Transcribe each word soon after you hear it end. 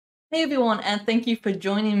Hey everyone, and thank you for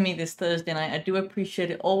joining me this Thursday night. I do appreciate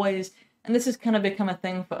it always. And this has kind of become a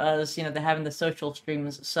thing for us, they're having the social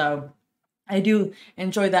streams. So I do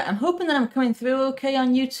enjoy that. I'm hoping that I'm coming through okay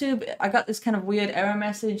on YouTube. I got this kind of weird error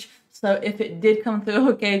message. So if it did come through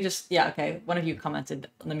okay, okay, one of you commented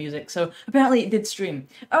on the music. So apparently it did stream.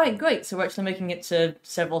 All right, great. So we're actually making it to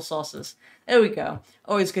several sources. There we go.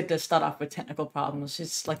 Always good to start off with technical problems.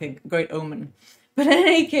 It's like a great omen. But in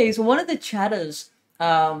any case, one of the chatters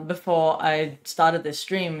before I started this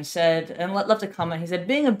stream said, and left a comment, he said,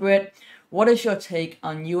 being a Brit, what is your take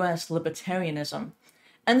on US libertarianism?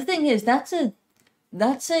 And the thing is, that's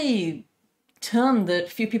a term that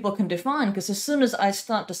few people can define, because as soon as I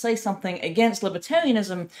start to say something against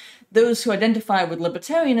libertarianism, those who identify with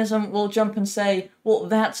libertarianism will jump and say, well,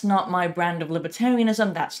 that's not my brand of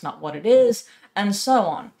libertarianism, that's not what it is, and so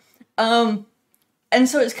on. And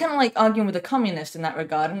so it's kind of like arguing with a communist in that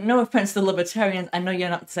regard. And no offense to libertarians, I know you're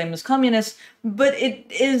not the same as communists, but it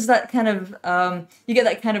is that kind of, you get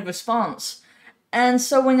that kind of response. And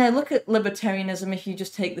so when I look at libertarianism, if you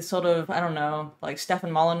just take the sort of, I don't know, like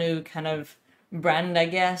Stefan Molyneux kind of brand, I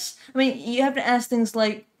guess, I mean, you have to ask things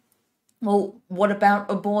like, well, what about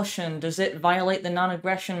abortion? Does it violate the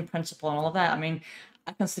non-aggression principle and all of that? I mean,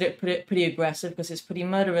 I consider it pretty aggressive because it's pretty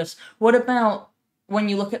murderous. What about when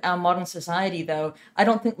you look at our modern society, though? I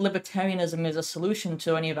don't think libertarianism is a solution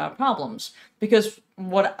to any of our problems, because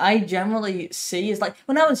what I generally see is, like,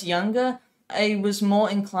 when I was younger, I was more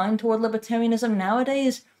inclined toward libertarianism.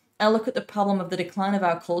 Nowadays, I look at the problem of the decline of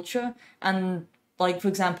our culture and, like, for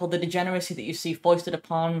example, the degeneracy that you see foisted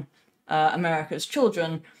upon America's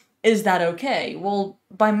children. Is that okay? Well,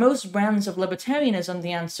 by most brands of libertarianism,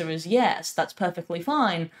 the answer is yes, that's perfectly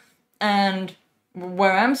fine. And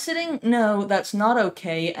where I'm sitting, no, that's not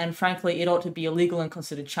okay, and frankly, it ought to be illegal and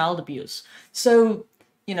considered child abuse. So,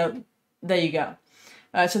 there you go.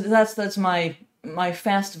 So that's my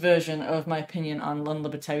fast version of my opinion on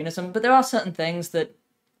libertarianism. But there are certain things that,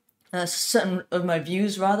 certain of my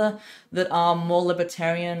views rather, that are more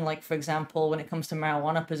libertarian. Like, for example, when it comes to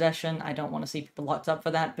marijuana possession, I don't want to see people locked up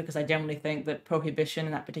for that, because I generally think that prohibition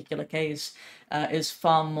in that particular case is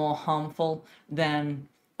far more harmful than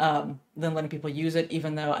letting people use it,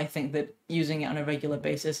 even though I think that using it on a regular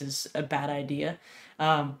basis is a bad idea.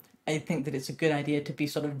 I think that it's a good idea to be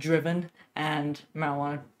sort of driven, and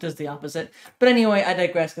marijuana does the opposite. But anyway, I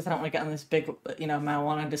digress, because I don't want to get on this big,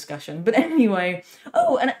 marijuana discussion. But anyway,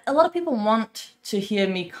 oh, and a lot of people want to hear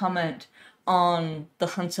me comment on the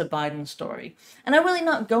Hunter Biden story. And I'm really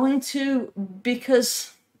not going to,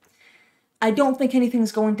 because I don't think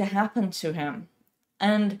anything's going to happen to him.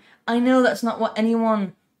 And I know that's not what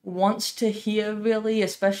anyone wants to hear, really,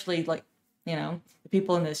 especially, like, the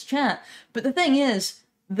people in this chat. But the thing is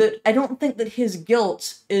that I don't think that his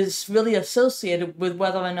guilt is really associated with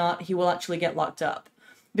whether or not he will actually get locked up.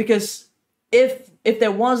 Because if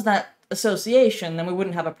there was that association, then we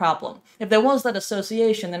wouldn't have a problem. If there was that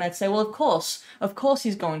association, then I'd say, well, of course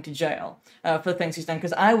he's going to jail for the things he's done,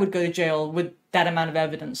 because I would go to jail with that amount of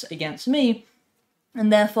evidence against me.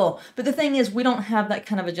 And therefore, but the thing is, we don't have that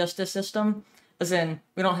kind of a justice system. As in,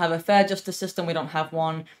 we don't have a fair justice system. We don't have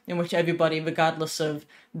one in which everybody, regardless of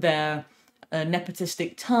their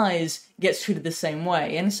nepotistic ties, gets treated the same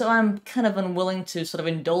way. And so I'm kind of unwilling to sort of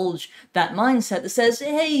indulge that mindset that says,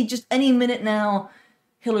 hey, just any minute now,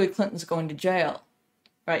 Hillary Clinton's going to jail.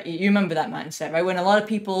 Right? You remember that mindset, right? When a lot of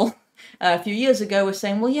people a few years ago were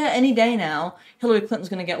saying, well, yeah, any day now, Hillary Clinton's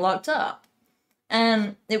going to get locked up.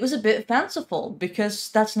 And it was a bit fanciful, because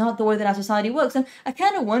that's not the way that our society works. And I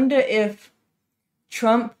kind of wonder if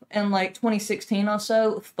Trump in like 2016 or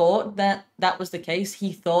so thought that that was the case.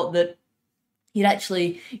 He thought that he'd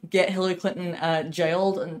actually get Hillary Clinton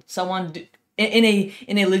jailed and so on in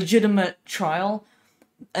a legitimate trial,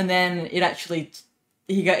 and then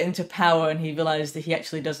he got into power and he realized that he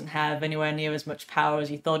actually doesn't have anywhere near as much power as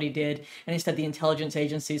he thought he did, and instead the intelligence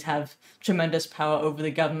agencies have tremendous power over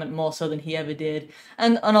the government, more so than he ever did,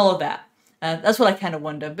 and all of that. That's what I kind of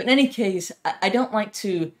wonder. But in any case, I don't like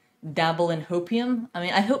to dabble in hopium. I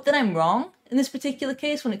mean, I hope that I'm wrong in this particular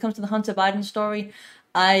case when it comes to the Hunter Biden story.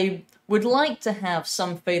 I would like to have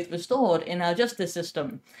some faith restored in our justice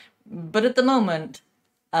system, but at the moment,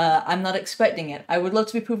 I'm not expecting it. I would love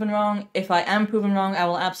to be proven wrong. If I am proven wrong, I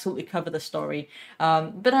will absolutely cover the story.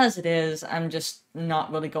 But as it is, I'm just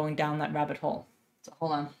not really going down that rabbit hole. So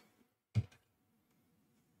hold on.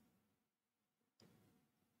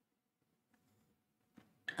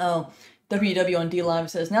 Oh, WW on D Live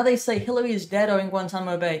says, now they say Hillary is dead or in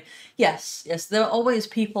Guantanamo Bay. Yes, there are always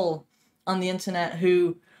people on the internet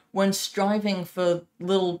who, when striving for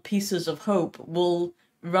little pieces of hope, will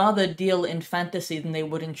rather deal in fantasy than they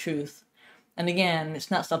would in truth. And again,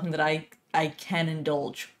 it's not something that I can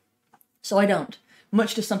indulge. So I don't.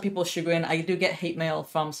 Much to some people's chagrin, I do get hate mail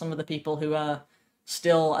from some of the people who are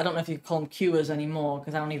still, I don't know if you call them Qers anymore,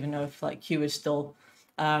 because I don't even know if like Q is still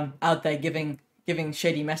out there giving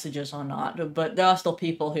shady messages or not. But there are still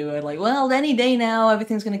people who are like, well, any day now,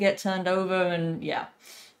 everything's going to get turned over, and yeah,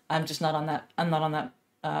 I'm just not on that. I'm not on that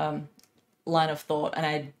line of thought, and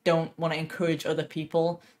I don't want to encourage other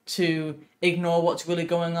people to ignore what's really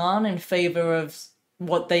going on in favor of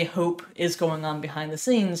what they hope is going on behind the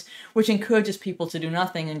scenes, which encourages people to do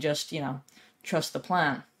nothing and just, trust the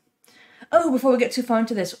plan. Oh, before we get too far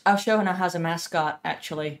into this, our show now has a mascot,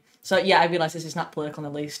 actually. So yeah, I realize this is not political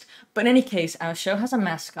in the least. But in any case, our show has a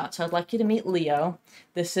mascot, so I'd like you to meet Leo.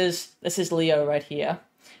 This is Leo right here.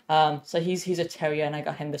 So he's a terrier, and I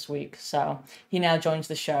got him this week. So he now joins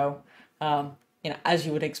the show, as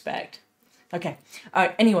you would expect. Okay, all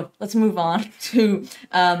right, anyway, let's move on to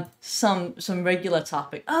some regular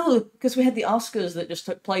topic. Oh, because we had the Oscars that just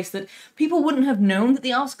took place, that people wouldn't have known that the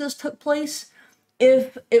Oscars took place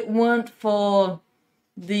if it weren't for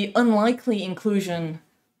the unlikely inclusion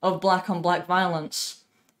of black-on-black violence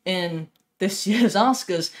in this year's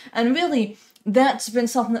Oscars. And really, that's been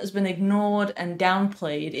something that has been ignored and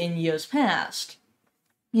downplayed in years past.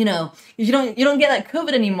 You don't get that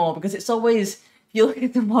covered anymore, because it's always, you look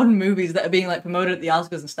at the modern movies that are being like promoted at the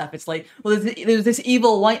Oscars and stuff, it's like, well, there's this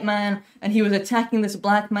evil white man and he was attacking this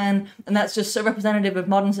black man, and that's just so representative of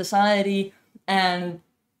modern society, and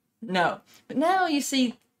no. But now you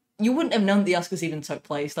see, you wouldn't have known the Oscars even took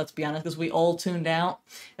place, let's be honest, because we all tuned out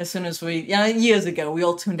as soon as years ago, we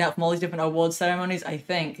all tuned out from all these different award ceremonies, I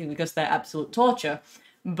think, because they're absolute torture.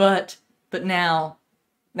 But now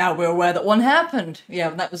we're aware that one happened. Yeah,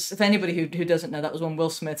 that was, if anybody who doesn't know, that was when Will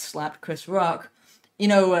Smith slapped Chris Rock.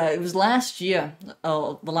 It was last year,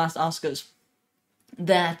 the last Oscars,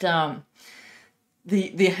 that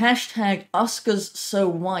the hashtag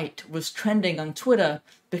OscarsSoWhite was trending on Twitter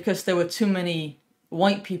because there were too many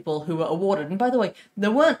white people who were awarded. And by the way,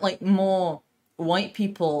 there weren't like more white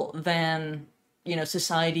people than,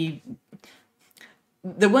 society.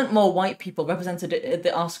 There weren't more white people represented at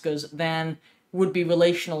the Oscars than would be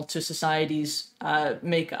relational to society's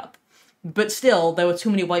makeup. But still, there were too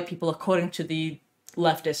many white people according to the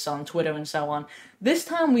leftists on Twitter and so on. This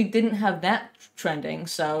time we didn't have that trending,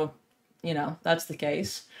 so, that's the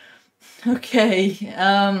case. Okay,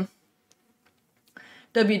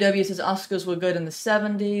 WW says Oscars were good in the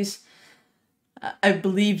 70s. I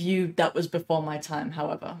believe that was before my time,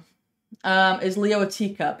 however. Is Leo a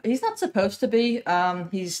teacup? He's not supposed to be.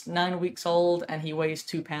 He's 9 weeks old and he weighs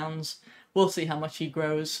 2 pounds. We'll see how much he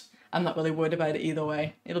grows. I'm not really worried about it either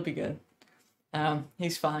way. It'll be good.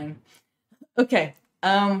 He's fine. Okay.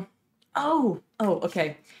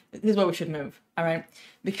 Okay. Here's where we should move. All right.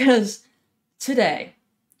 Because today,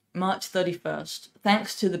 March 31st,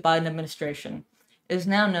 thanks to the Biden administration, is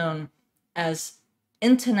now known as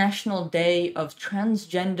International Day of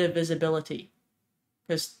Transgender Visibility.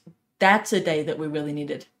 Because that's a day that we really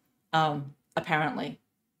needed, apparently,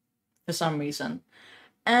 for some reason.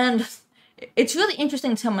 And it's really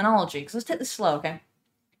interesting terminology, because let's take this slow, okay?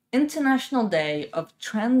 International Day of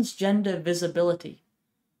Transgender Visibility.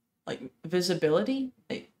 Like, visibility?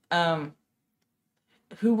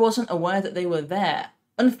 Who wasn't aware that they were there?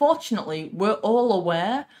 Unfortunately, we're all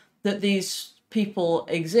aware that these people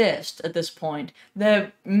exist at this point.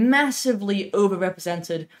 They're massively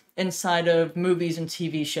overrepresented inside of movies and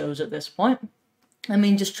TV shows at this point. I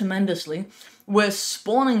mean, just tremendously. We're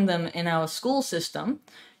spawning them in our school system,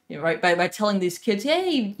 right? By telling these kids,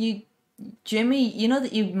 hey, Jimmy, you know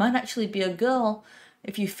that you might actually be a girl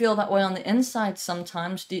if you feel that way on the inside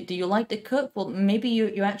sometimes. Do you like to cook? Well, maybe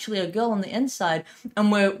you're actually a girl on the inside.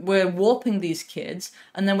 And we're warping these kids,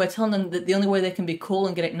 and then we're telling them that the only way they can be cool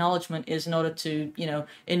and get acknowledgement is in order to,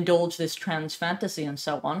 indulge this trans fantasy and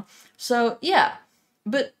so on. So, yeah.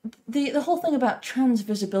 But the whole thing about trans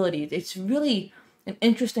visibility, it's really an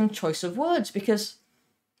interesting choice of words, because,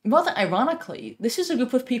 rather ironically, this is a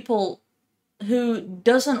group of people who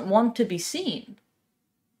doesn't want to be seen.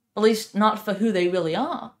 At least not for who they really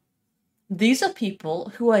are. These are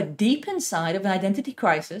people who are deep inside of an identity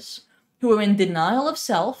crisis, who are in denial of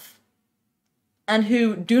self, and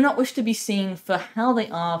who do not wish to be seen for how they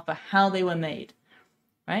are, for how they were made.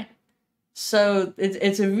 Right? So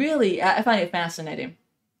it's a really, I find it fascinating.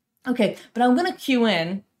 Okay, but I'm going to cue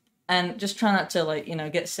in, and just try not to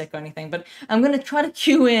get sick or anything, but I'm going to try to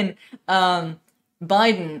cue in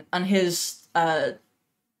Biden on his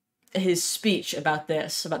speech about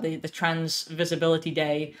this, about the Trans Visibility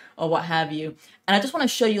Day or what have you. And I just want to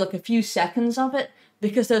show you a few seconds of it,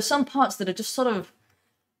 because there are some parts that are just sort of,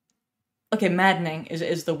 okay, maddening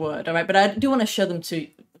is the word, all right? But I do want to show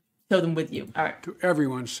them with you, all right? To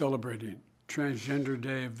everyone celebrating Transgender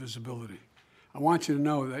Day of Visibility, I want you to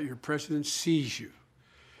know that your president sees you.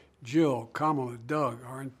 Jill, Kamala, Doug,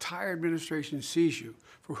 our entire administration sees you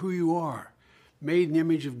for who you are, made in the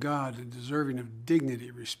image of God and deserving of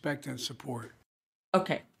dignity, respect, and support.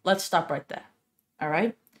 Okay, let's stop right there, all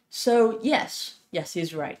right? So, yes,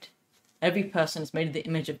 he's right. Every person is made in the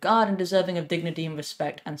image of God and deserving of dignity and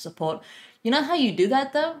respect and support. You know how you do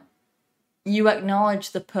that, though? You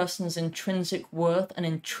acknowledge the person's intrinsic worth and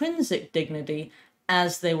intrinsic dignity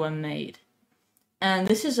as they were made. And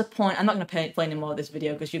this is a point, I'm not going to play any more of this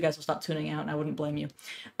video because you guys will start tuning out and I wouldn't blame you.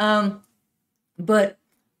 But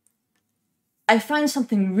I find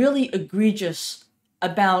something really egregious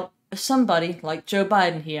about somebody like Joe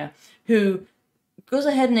Biden here, who goes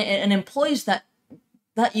ahead and employs that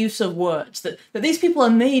use of words, that these people are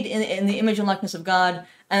made in the image and likeness of God,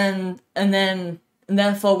 and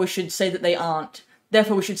therefore we should say that they aren't.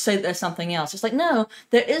 Therefore we should say that they're something else. It's like, no,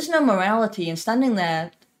 there is no morality in standing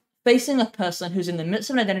there facing a person who's in the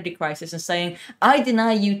midst of an identity crisis and saying, I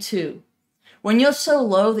deny you too. When you're so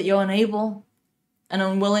low that you're unable and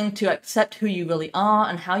unwilling to accept who you really are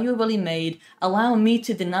and how you're really made, allow me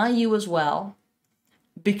to deny you as well,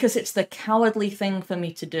 because it's the cowardly thing for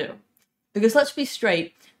me to do. Because let's be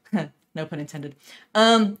straight, no pun intended,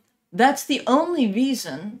 that's the only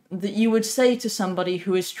reason that you would say to somebody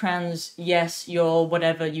who is trans, yes, you're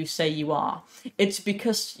whatever you say you are. It's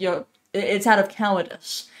because it's out of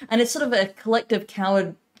cowardice. And it's sort of a collective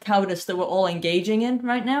cowardice that we're all engaging in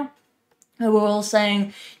right now. And we're all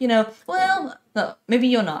saying, well, no, maybe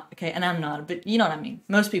you're not, okay, and I'm not, but you know what I mean.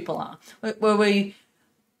 Most people are. Where we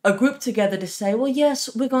are grouped together to say, well,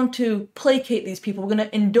 yes, we're going to placate these people. We're going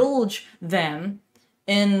to indulge them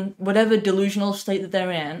in whatever delusional state that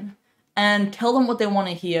they're in and tell them what they want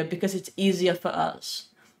to hear because it's easier for us.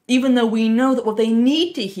 Even though we know that what they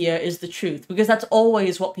need to hear is the truth, because that's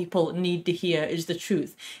always what people need to hear is the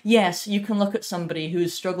truth. Yes, you can look at somebody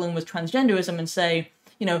who's struggling with transgenderism and say,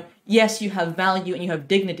 yes, you have value and you have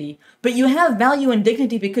dignity, but you have value and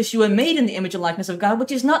dignity because you were made in the image and likeness of God,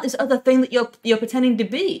 which is not this other thing that you're pretending to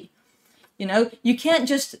be. You can't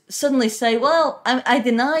just suddenly say, well, I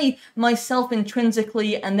deny myself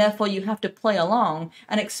intrinsically and therefore you have to play along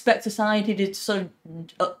and expect society to sort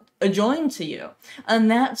of join to you. And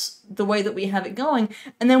that's the way that we have it going.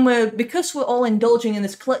 And then because we're all indulging in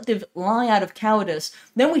this collective lie out of cowardice,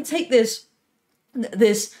 then we take this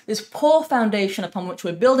poor foundation upon which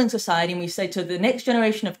we're building society, and we say to the next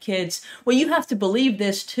generation of kids, well, you have to believe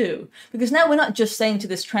this too. Because now we're not just saying to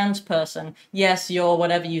this trans person, yes, you're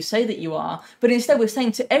whatever you say that you are, but instead we're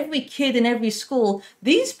saying to every kid in every school,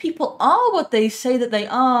 these people are what they say that they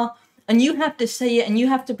are, and you have to say it and you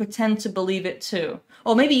have to pretend to believe it too.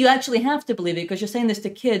 Or maybe you actually have to believe it because you're saying this to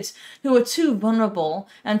kids who are too vulnerable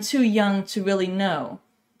and too young to really know.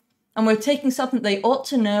 And we're taking something they ought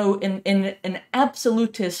to know in an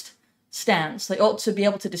absolutist stance. They ought to be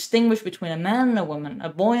able to distinguish between a man and a woman, a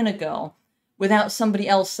boy and a girl, without somebody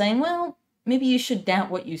else saying, well, maybe you should doubt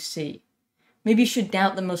what you see. Maybe you should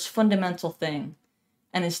doubt the most fundamental thing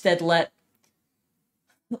and instead let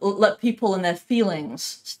people and their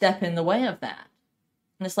feelings step in the way of that.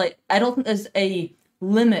 And it's like, I don't think there's a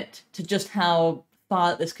limit to just how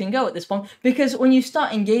far this can go at this point. Because when you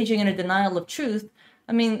start engaging in a denial of truth,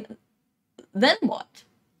 I mean, then what?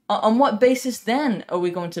 On what basis then are we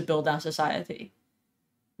going to build our society?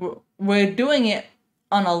 We're doing it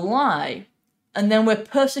on a lie, and then we're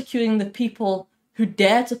persecuting the people who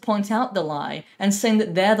dare to point out the lie and saying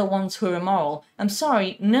that they're the ones who are immoral. I'm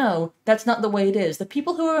sorry, no, that's not the way it is. The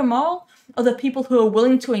people who are immoral are the people who are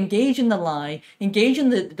willing to engage in the lie, engage in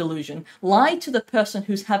the delusion, lie to the person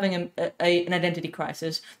who's having an identity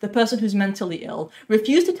crisis, the person who's mentally ill,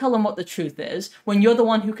 refuse to tell them what the truth is when you're the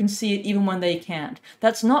one who can see it even when they can't.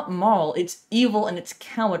 That's not moral, it's evil and it's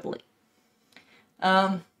cowardly.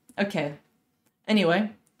 Okay.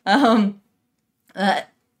 Anyway, I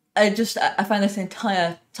find this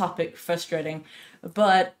entire topic frustrating,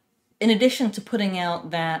 but in addition to putting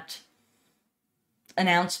out that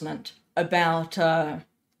announcement about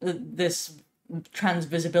this Trans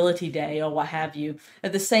Visibility Day or what have you,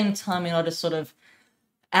 at the same time, in order to sort of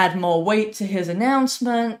add more weight to his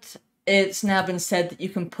announcement, it's now been said that you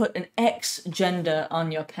can put an X gender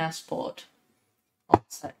on your passport. One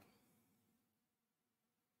sec.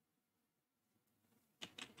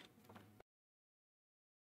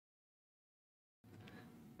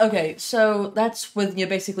 Okay, so that's with you're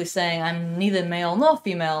basically saying I'm neither male nor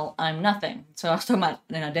female, I'm nothing. So I was talking about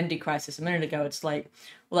an identity crisis a minute ago. It's like,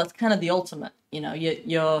 well, that's kind of the ultimate. You know,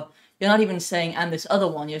 you're not even saying I'm this other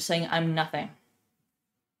one. You're saying I'm nothing.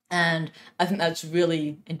 And I think that's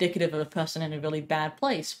really indicative of a person in a really bad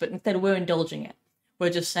place. But instead, we're indulging it. We're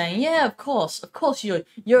just saying, yeah, of course,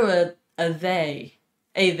 you're a they,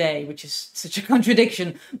 which is such a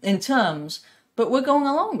contradiction in terms. But we're going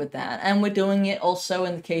along with that, and we're doing it also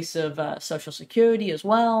in the case of Social Security as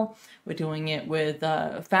well. We're doing it with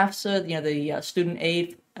FAFSA, the student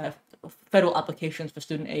aid, federal applications for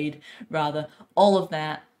student aid, rather. All of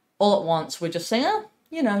that, all at once. We're just saying, oh,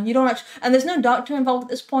 you don't actually, and there's no doctor involved at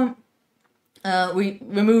this point. We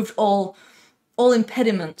removed all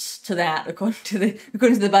impediments to that, according to the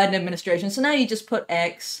Biden administration. So now you just put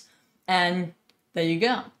X, and there you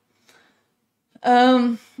go.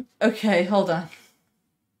 Okay, hold on.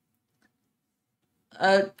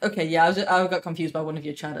 Okay, yeah, I got confused by one of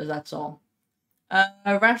your chatters, that's all.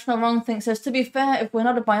 Rational Wrong Think says, to be fair, if we're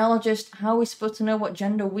not a biologist, how are we supposed to know what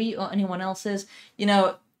gender we or anyone else is? People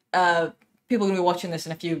are going to be watching this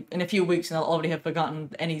in a few weeks and they'll already have forgotten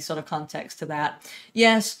any sort of context to that.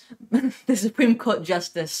 Yes, the Supreme Court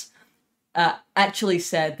Justice actually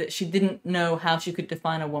said that she didn't know how she could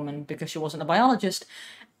define a woman because she wasn't a biologist.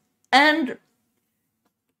 And,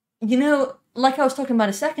 like I was talking about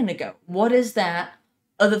a second ago, what is that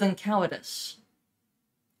other than cowardice?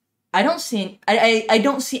 I don't see I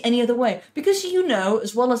don't see any other way. Because you know,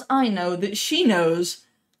 as well as I know, that she knows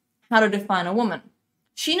how to define a woman.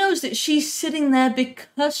 She knows that she's sitting there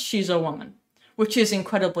because she's a woman, which is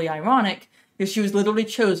incredibly ironic, because she was literally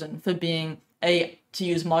chosen for being to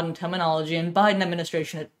use modern terminology and Biden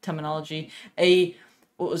administration terminology, a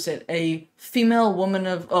female woman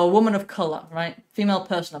of color, right? Female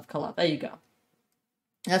person of color. There you go.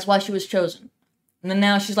 That's why she was chosen. And then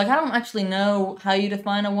now she's like, I don't actually know how you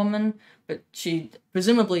define a woman, but she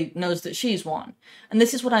presumably knows that she's one. And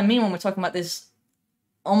this is what I mean when we're talking about this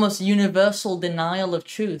almost universal denial of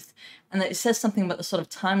truth, and that it says something about the sort of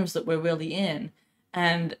times that we're really in,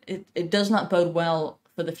 and it does not bode well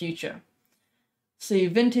for the future. See,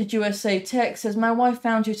 Vintage USA Tech says, my wife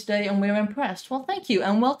found you today and we're impressed. Well, thank you,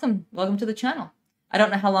 and welcome to the channel. I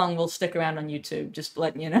don't know how long we'll stick around on YouTube, just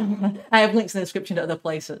letting you know. I have links in the description to other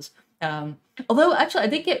places. Although, actually, I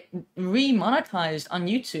did get re-monetized on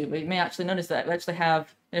YouTube. You may actually notice that I actually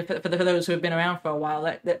have, for those who have been around for a while,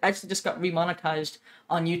 that actually just got re-monetized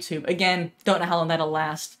on YouTube. Again, don't know how long that'll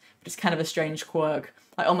last, but it's kind of a strange quirk.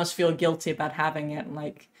 I almost feel guilty about having it, and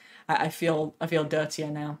like, I feel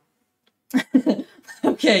dirtier now.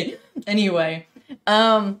 Okay, anyway.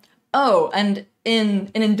 And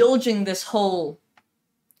in indulging this whole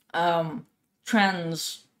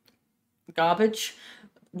trans garbage,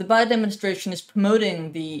 the Biden administration is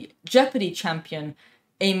promoting the Jeopardy champion,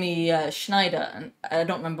 Amy Schneider, and I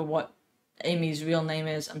don't remember what Amy's real name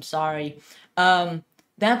is, I'm sorry.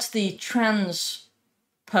 That's the trans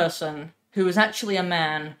person who was actually a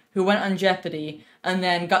man who went on Jeopardy and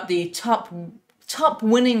then got the top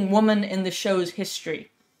winning woman in the show's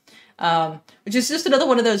history. Which is just another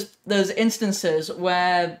one of those instances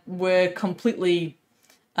where we're completely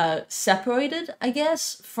separated, I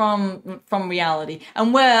guess, from reality,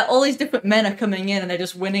 and where all these different men are coming in and they're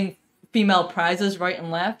just winning female prizes right and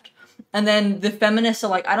left, and then the feminists are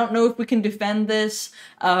like, I don't know if we can defend this,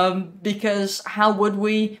 because how would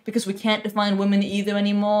we? Because we can't define women either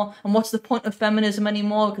anymore, and what's the point of feminism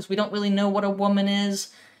anymore? Because we don't really know what a woman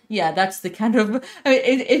is. Yeah, that's the kind of,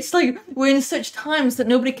 it's like we're in such times that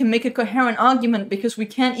nobody can make a coherent argument because we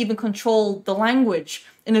can't even control the language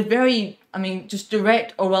in a very, just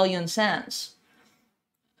direct Orwellian sense.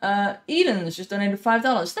 Eden's just donated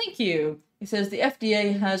 $5. Thank you. He says, the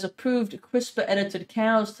FDA has approved CRISPR-edited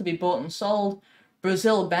cows to be bought and sold.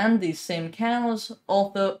 Brazil banned these same cows.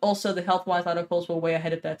 Also, the HealthWise articles were way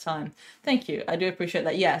ahead of their time. Thank you. I do appreciate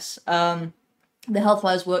that. Yes. The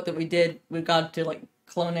HealthWise work that we did with regard to, like,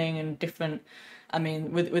 cloning and different,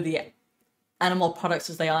 with the animal products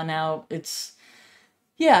as they are now, it's,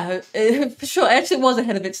 yeah, for sure, it actually was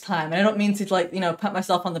ahead of its time. And I don't mean to, like, pat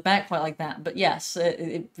myself on the back quite like that, but yes,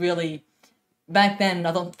 it really, back then,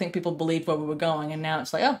 I don't think people believed where we were going, and now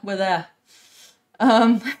it's like, oh, we're there.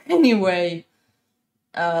 Anyway,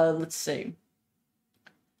 let's see.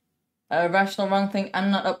 Rational Wrong Thing,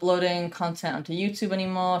 I'm not uploading content onto YouTube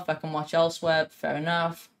anymore. If I can watch elsewhere, fair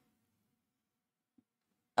enough.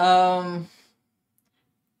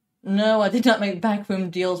 No, I did not make backroom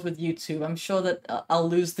deals with YouTube. I'm sure that I'll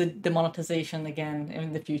lose the demonetization again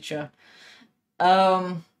in the future.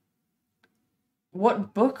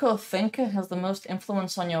 What book or thinker has the most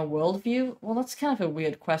influence on your worldview? Well, that's kind of a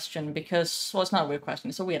weird question because, well, it's not a weird question,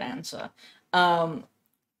 it's a weird answer.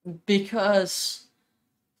 Because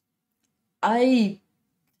I,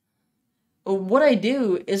 what I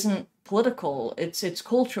do isn't political, it's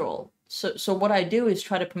cultural. So what I do is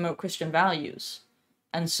try to promote Christian values.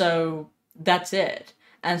 And so that's it.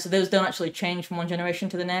 And so those don't actually change from one generation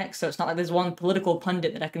to the next. So it's not like there's one political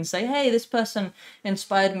pundit that I can say, hey, this person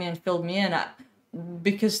inspired me and filled me in.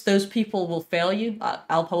 Because those people will fail you.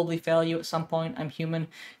 I'll probably fail you at some point. I'm human.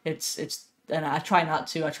 And I try not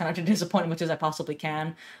to. I try not to disappoint as much as I possibly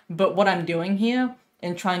can. But what I'm doing here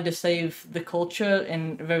in trying to save the culture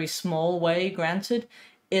in a very small way, granted,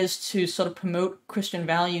 is to sort of promote Christian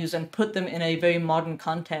values and put them in a very modern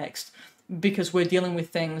context, because we're dealing with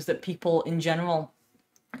things that people in general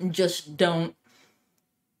just don't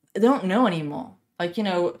know anymore. Like,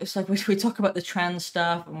 it's like we talk about the trans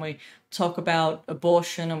stuff, and we talk about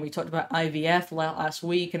abortion, and we talked about IVF last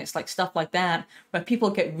week, and it's like stuff like that, where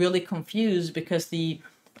people get really confused because the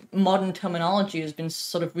modern terminology has been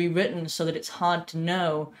sort of rewritten so that it's hard to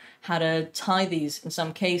know how to tie these, in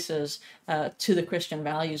some cases, to the Christian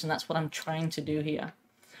values, and that's what I'm trying to do here.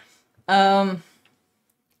 Yeah.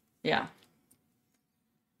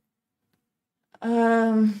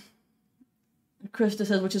 Krista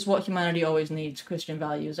says, which is what humanity always needs, Christian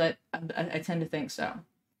values. I tend to think so.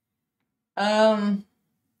 All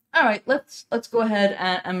right, let's go ahead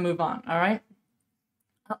and move on. All right.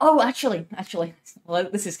 Oh, actually, well,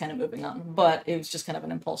 this is kind of moving on, but it was just kind of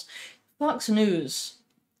an impulse. Fox News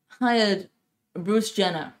hired Bruce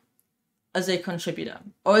Jenner as a contributor,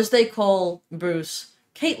 or as they call Bruce,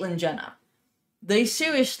 Caitlyn Jenner. They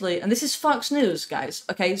seriously, and this is Fox News, guys.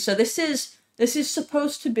 Okay, so this is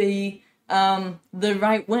supposed to be the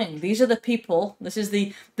right wing. These are the people. This is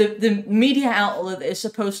the media outlet that is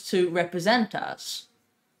supposed to represent us,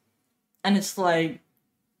 and it's like,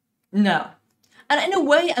 no. And in a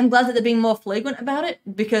way, I'm glad that they're being more flagrant about it,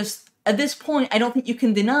 because at this point, I don't think you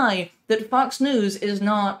can deny that Fox News is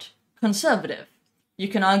not conservative. You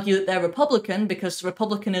can argue that they're Republican because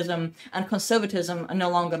republicanism and conservatism are no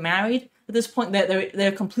longer married. At this point,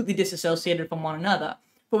 they're completely disassociated from one another.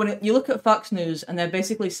 But when you look at Fox News, and they're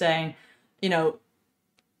basically saying,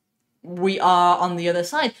 we are on the other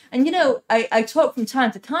side. And, I talk from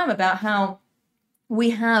time to time about how we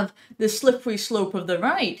have the slippery slope of the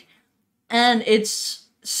right. And it's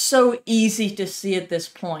so easy to see at this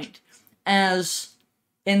point as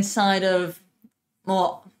inside of,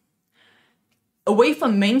 well, away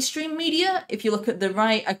from mainstream media. If you look at the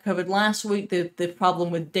right, I covered last week the problem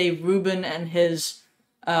with Dave Rubin and his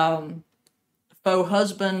faux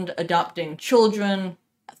husband adopting children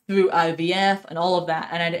through IVF and all of that.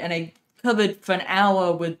 And I covered for an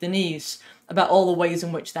hour with Denise about all the ways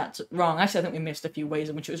in which that's wrong. Actually, I think we missed a few ways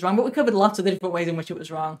in which it was wrong, but we covered lots of the different ways in which it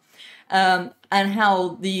was wrong. And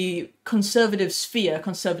how the conservative sphere,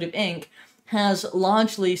 Conservative Inc., has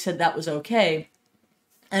largely said that was okay.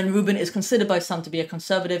 And Rubin is considered by some to be a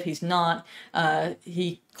conservative. He's not.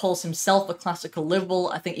 He calls himself a classical liberal.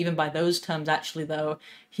 I think even by those terms, actually, though,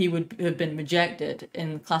 he would have been rejected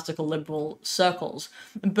in classical liberal circles.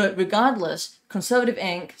 But regardless, Conservative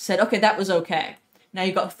Inc. said, okay, that was okay. Now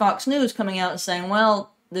you've got Fox News coming out and saying,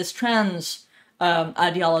 well, this trans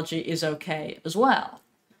ideology is okay as well.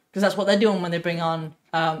 Because that's what they're doing when they bring on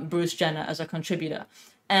Bruce Jenner as a contributor.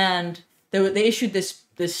 And they issued this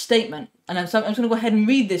statement. And I'm just going to go ahead and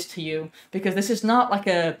read this to you, because this is not like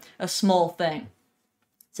a small thing.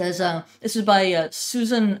 It says, this is by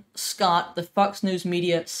Susan Scott, the Fox News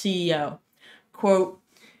Media CEO. Quote,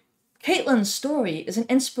 Caitlyn's story is an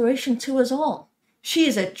inspiration to us all. She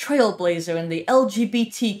is a trailblazer in the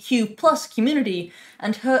LGBTQ plus community,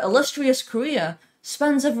 and her illustrious career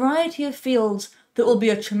spans a variety of fields that will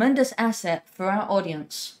be a tremendous asset for our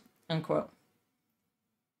audience. Unquote.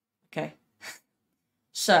 Okay.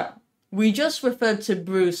 So, we just referred to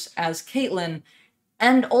Bruce as Caitlyn,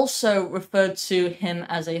 and also referred to him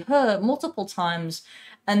as a her multiple times,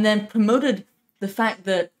 and then promoted the fact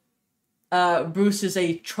that Bruce is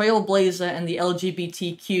a trailblazer in the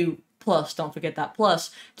LGBTQ plus, don't forget that plus,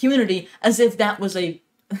 community, as if that was a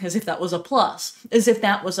plus, as if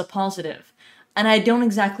that was a positive. And I don't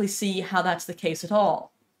exactly see how that's the case at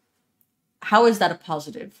all. How is that a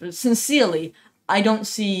positive? Sincerely, I don't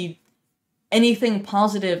see anything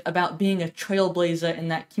positive about being a trailblazer in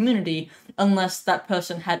that community, unless that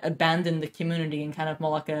person had abandoned the community in kind of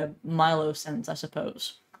more like a Milo sense, I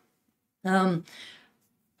suppose.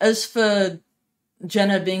 As for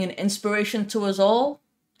Jenna being an inspiration to us all,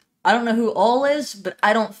 I don't know who all is, but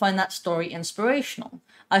I don't find that story inspirational.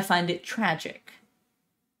 I find it tragic.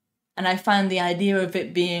 And I find the idea of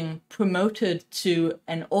it being promoted to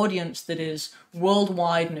an audience that is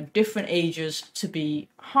worldwide and of different ages to be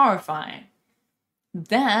horrifying.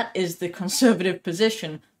 That is the conservative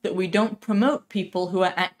position, that we don't promote people who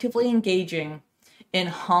are actively engaging in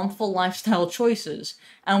harmful lifestyle choices,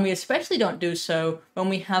 and we especially don't do so when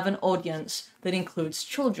we have an audience that includes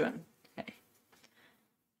children. Okay.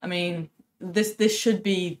 I mean, this should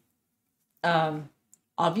be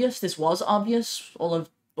obvious. This was obvious all of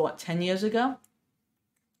 10 years ago,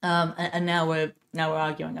 and now we're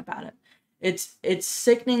arguing about it. It's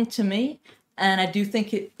sickening to me, and I do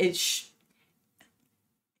think it's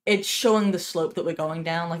showing the slope that we're going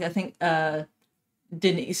down. Like, I think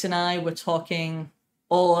Denise and I were talking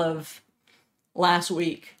all of last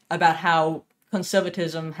week about how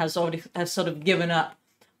conservatism has sort of given up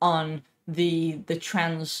on the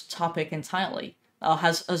trans topic entirely,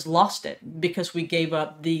 has lost it because we gave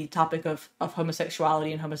up the topic of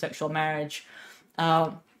homosexuality and homosexual marriage.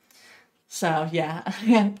 So yeah,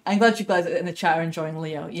 I'm glad you guys in the chat are enjoying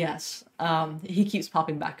Leo. Yes, he keeps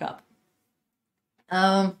popping back up.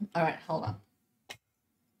 All right, hold on.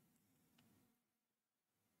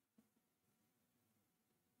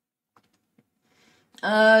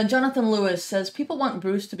 Jonathan Lewis says, people want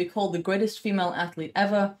Bruce to be called the greatest female athlete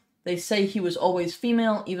ever. They say he was always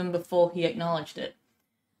female even before he acknowledged it.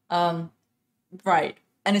 Right.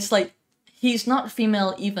 And it's like, he's not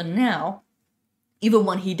female even now, even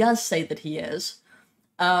when he does say that he is.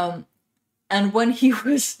 And when he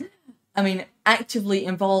was, actively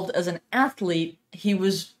involved as an athlete, he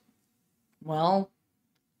was, well,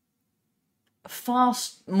 far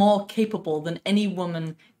more capable than any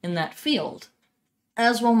woman in that field,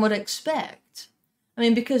 as one would expect. I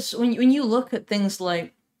mean, because when you look at things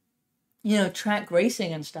like, track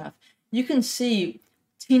racing and stuff, you can see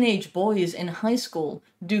teenage boys in high school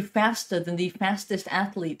do faster than the fastest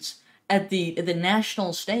athletes at the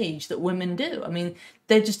national stage that women do. I mean,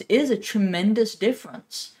 there just is a tremendous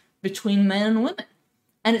difference between men and women.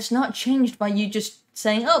 And it's not changed by you just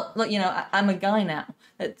saying, oh, look, I'm a guy now.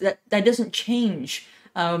 That doesn't change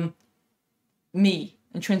me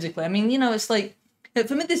intrinsically. I mean, it's like,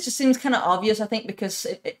 for me, this just seems kind of obvious, I think, because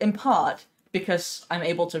in part because I'm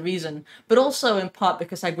able to reason, but also in part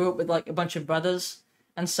because I grew up with like a bunch of brothers.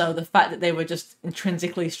 And so the fact that they were just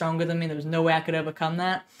intrinsically stronger than me, there was no way I could overcome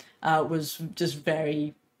that, was just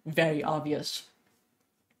very, very obvious.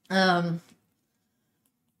 Yeah,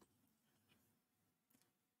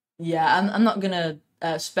 I'm not gonna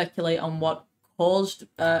speculate on what caused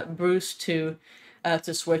Bruce to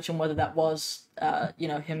switch and whether that was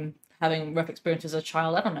him having rough experiences as a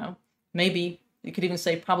child. I don't know. Maybe you could even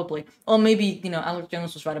say probably, or maybe Alex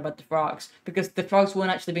Jones was right about the frogs, because the frogs weren't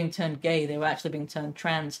actually being turned gay; they were actually being turned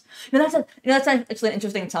trans. That's actually an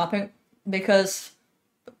interesting topic, because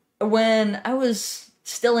when I was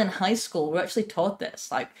still in high school, we were actually taught this.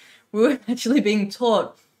 Like, we were actually being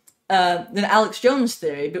taught the Alex Jones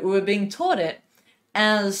theory, but we were being taught it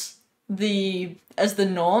as the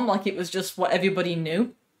norm, like it was just what everybody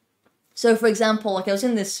knew. So, for example, like I was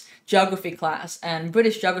in this geography class, and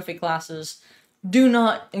British geography classes do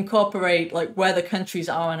not incorporate like where the countries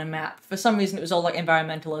are on a map. For some reason, it was all like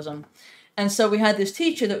environmentalism. And so we had this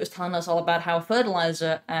teacher that was telling us all about how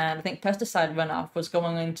fertilizer and I think pesticide runoff was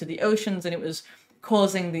going into the oceans, and it was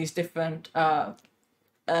causing these different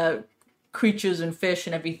creatures and fish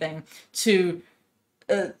and everything to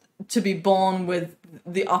be born with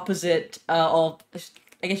the opposite of,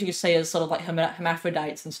 I guess you could say, as sort of like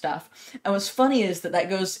hermaphrodites and stuff. And what's funny is that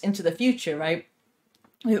goes into the future, right?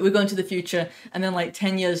 We go into the future, and then like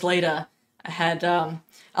 10 years later, I had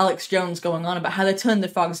Alex Jones going on about how they turned the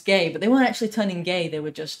frogs gay, but they weren't actually turning gay. They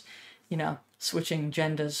were just, switching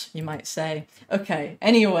genders, you might say. Okay,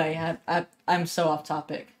 anyway, I'm so off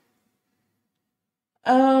topic.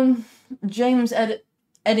 James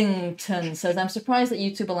Eddington says, I'm surprised that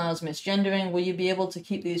YouTube allows misgendering. Will you be able to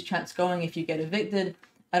keep these chats going if you get evicted?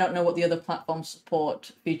 I don't know what the other platforms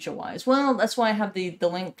support feature-wise. Well, that's why I have the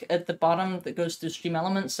link at the bottom that goes through Stream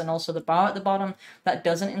Elements, and also the bar at the bottom that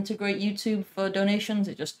doesn't integrate YouTube for donations.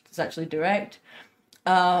 It's actually direct.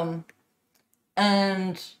 And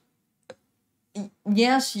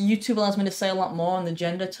yes, YouTube allows me to say a lot more on the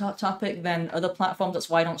gender topic than other platforms. That's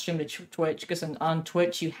why I don't stream to Twitch, because on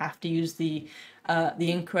Twitch you have to use the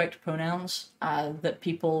incorrect pronouns that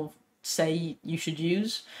people say you should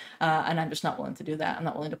use, and I'm just not willing to do that. I'm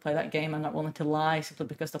not willing to play that game. I'm not willing to lie simply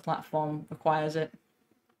because the platform requires it.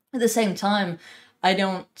 At the same time, I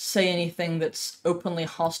don't say anything that's openly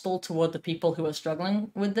hostile toward the people who are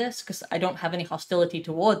struggling with this, because I don't have any hostility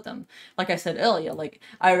toward them. Like I said earlier, like,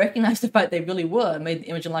 I recognize the fact they really were made in the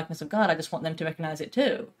image and likeness of God. I just want them to recognize it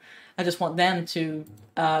too. I just want them to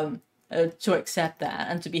accept that,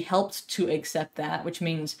 and to be helped to accept that, which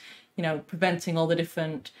means, you know, preventing all the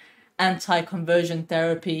different anti-conversion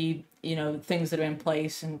therapy, you know, things that are in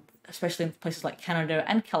place, and especially in places like Canada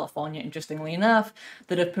and California, interestingly enough,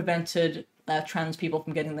 that have prevented trans people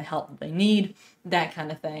from getting the help that they need, that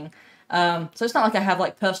kind of thing. So it's not like I have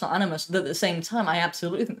like personal animus, but at the same time, I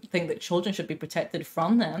absolutely think that children should be protected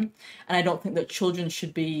from them, and I don't think that children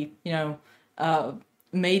should be, you know,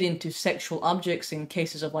 made into sexual objects in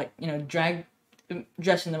cases of, like, you know,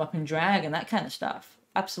 dressing them up in drag and that kind of stuff.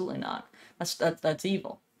 Absolutely not. That's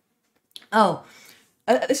evil. Oh,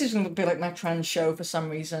 this is going to be like my trans show for some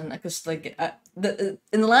reason, because like in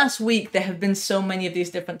the last week there have been so many of these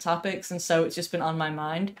different topics, and so it's just been on my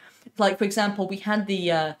mind. Like, for example, we had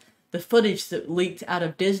the footage that leaked out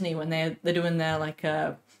of Disney when they're doing their like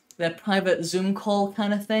their private Zoom call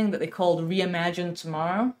kind of thing that they called Reimagine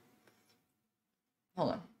Tomorrow.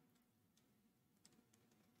 Hold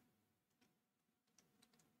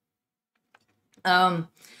on.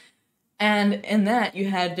 And in that, you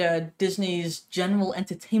had Disney's general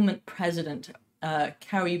entertainment president,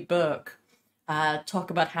 Carrie Burke,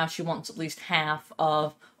 talk about how she wants at least half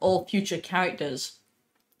of all future characters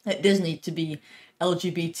at Disney to be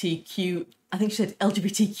LGBTQ. I think she said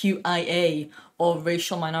LGBTQIA or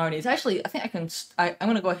racial minorities. Actually, I think I'm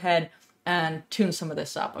going to go ahead and tune some of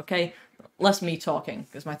this up, okay? Less me talking,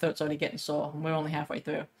 because my throat's already getting sore, and we're only halfway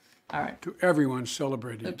through. All right. To everyone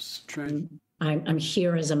celebrating. Oops. I'm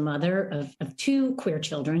here as a mother of two queer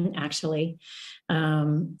children, actually,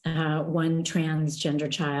 one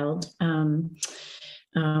transgender child and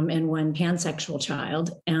one pansexual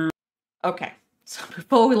child. Okay, so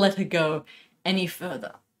before we let her go any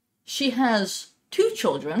further, she has two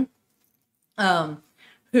children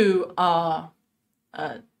who are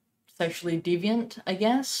sexually deviant, I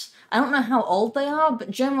guess. I don't know how old they are,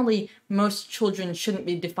 but generally most children shouldn't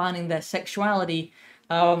be defining their sexuality.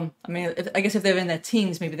 I mean, I guess if they're in their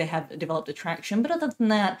teens, maybe they have developed attraction. But other than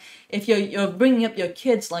that, if you're bringing up your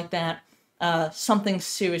kids like that, something's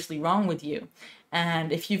seriously wrong with you.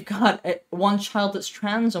 And if you've got one child that's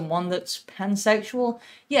trans and one that's pansexual,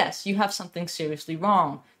 yes, you have something seriously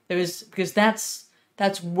wrong. Because that's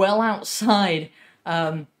well outside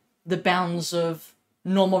the bounds of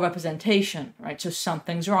normal representation, right? So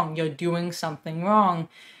something's wrong. You're doing something wrong.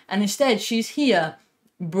 And instead, she's here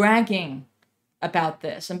bragging about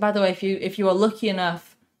this. And by the way, if you are lucky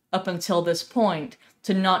enough up until this point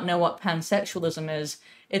to not know what pansexualism is,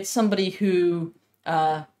 it's somebody who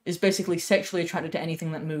is basically sexually attracted to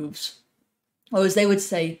anything that moves, or as they would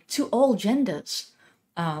say, to all genders.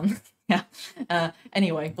 Yeah.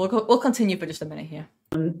 Anyway, we'll continue for just a minute here.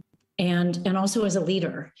 And also as a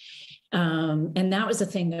leader. And that was the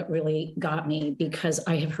thing that really got me, because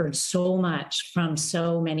I have heard so much from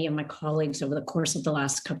so many of my colleagues over the course of the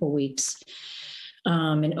last couple of weeks,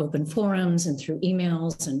 in open forums and through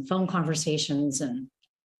emails and phone conversations. And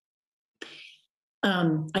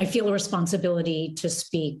I feel a responsibility to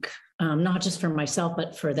speak, not just for myself,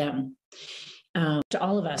 but for them, to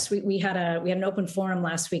all of us. We had an open forum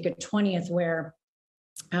last week at 20th where,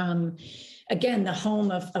 again, the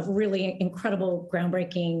home of really incredible,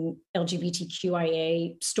 groundbreaking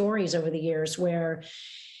LGBTQIA stories over the years, where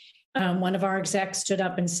one of our execs stood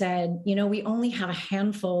up and said, you know, we only have a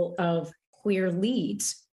handful of queer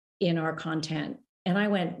leads in our content. And I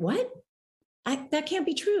went, what? That can't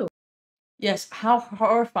be true. Yes, how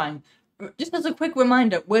horrifying. Just as a quick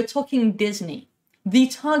reminder, we're talking Disney. The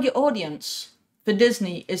target audience for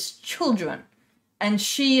Disney is children. And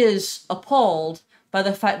she is appalled by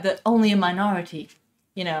the fact that only a minority,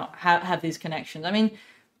 you know, have these connections. I mean,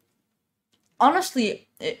 honestly,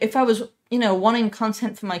 if I was, you know, wanting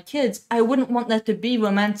content for my kids, I wouldn't want there to be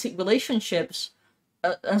romantic relationships,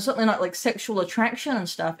 and certainly not like sexual attraction and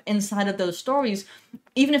stuff inside of those stories,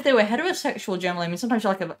 even if they were heterosexual generally. I mean, sometimes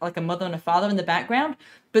you're like a mother and a father in the background,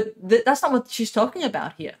 but that's not what she's talking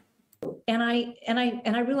about here. And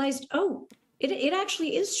I realized, oh, it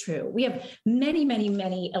actually is true. We have many, many,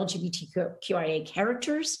 many LGBTQIA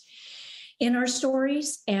characters in our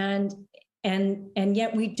stories, and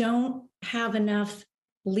yet we don't have enough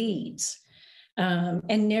leads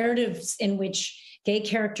and narratives in which gay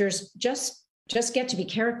characters just get to be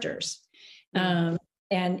characters, and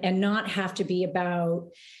not have to be about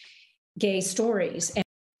gay stories.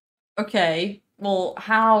 Okay, well,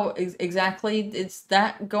 how exactly is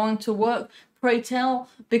that going to work, pray tell?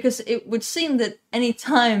 Because it would seem that any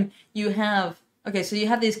time you have Okay, so you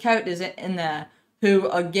have these characters in there who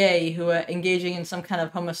are gay, who are engaging in some kind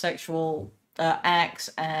of homosexual acts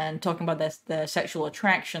and talking about their sexual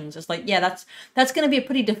attractions. It's like, yeah, that's going to be a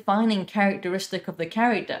pretty defining characteristic of the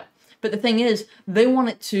character. But the thing is, they want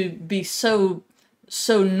it to be so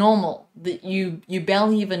normal that you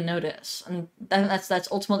barely even notice, and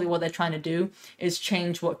that's ultimately what they're trying to do, is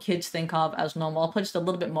change what kids think of as normal. I'll play just a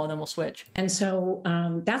little bit more, then we'll switch. And so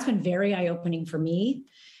that's been very eye-opening for me.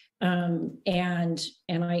 And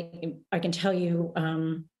I can tell you,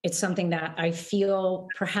 it's something that I feel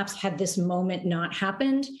perhaps had this moment not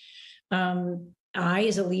happened, I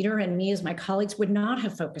as a leader and me as my colleagues would not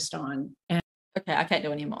have focused on. And okay, I can't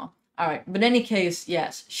do anymore. All right, but in any case,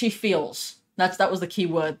 yes, she feels. That was the key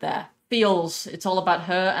word there. Feels. It's all about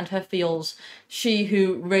her and her feels. She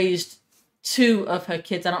who raised 2 of her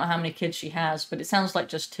kids. I don't know how many kids she has, but it sounds like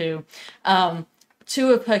just 2.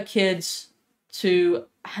 2 of her kids to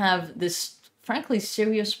have this frankly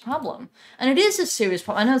serious problem. And it is a serious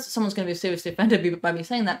problem. I know someone's going to be seriously offended by me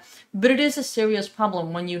saying that, but it is a serious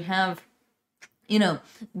problem when you have, you know,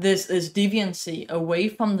 this deviancy away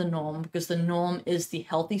from the norm, because the norm is the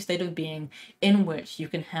healthy state of being in which you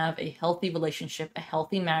can have a healthy relationship, a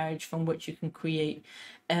healthy marriage from which you can create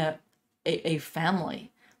a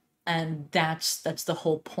family. And that's the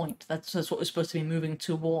whole point. That's what we're supposed to be moving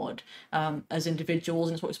toward as individuals,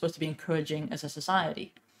 and it's what we're supposed to be encouraging as a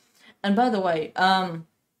society. And by the way,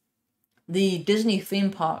 the Disney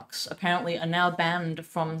theme parks apparently are now banned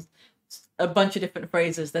from a bunch of different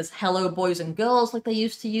phrases. There's hello boys and girls like they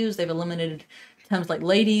used to use. They've eliminated terms like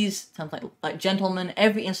ladies, terms like gentlemen.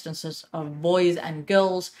 Every instances of boys and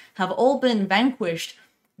girls have all been vanquished,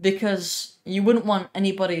 because you wouldn't want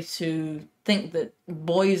anybody to think that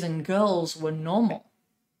boys and girls were normal,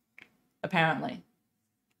 apparently.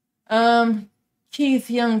 Keith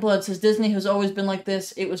Youngblood says, Disney has always been like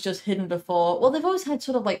this. It was just hidden before. Well, they've always had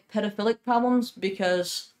sort of like pedophilic problems,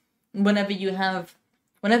 because whenever you're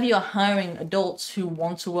hiring adults who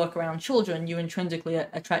want to work around children, you intrinsically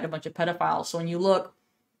attract a bunch of pedophiles. So when you look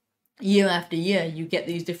year after year, you get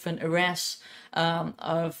these different arrests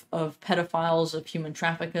of pedophiles, of human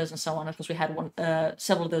traffickers, and so on. Of course, we had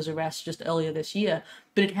several of those arrests just earlier this year,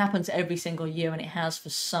 but it happens every single year, and it has for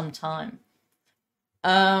some time.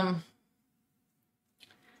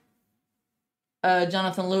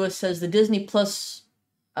 Jonathan Lewis says the Disney Plus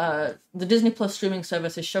streaming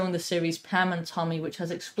service is showing the series Pam and Tommy, which has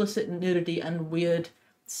explicit nudity and weird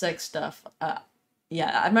sex stuff.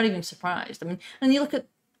 Yeah, I'm not even surprised. I mean, and you look at,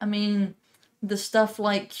 the stuff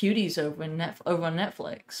like Cuties over on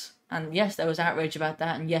Netflix, and yes, there was outrage about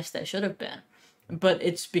that, and yes, there should have been, but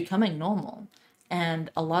it's becoming normal, and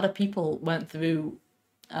a lot of people went through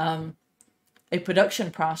a production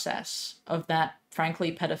process of that,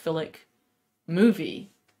 frankly, pedophilic movie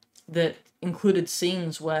that included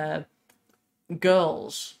scenes where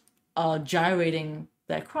girls are gyrating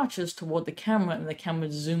their crotches toward the camera, and the camera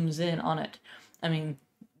zooms in on it. I mean,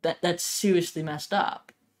 that's seriously messed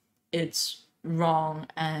up. It's wrong,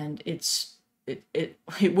 and it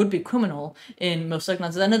would be criminal in most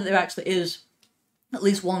circumstances. I know that there actually is at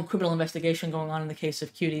least one criminal investigation going on in the case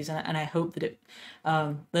of Cuties, and I hope that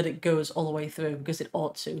it goes all the way through, because it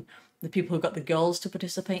ought to. The people who got the girls to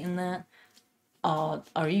participate in that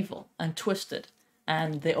are evil and twisted,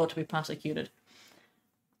 and they ought to be prosecuted.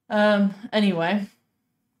 Anyway.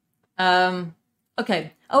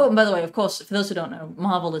 Okay. Oh, and by the way, of course, for those who don't know,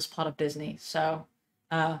 Marvel is part of Disney, so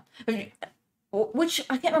which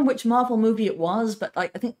I can't remember which Marvel movie it was, but I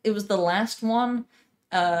think it was the last one.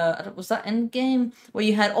 Was that Endgame, where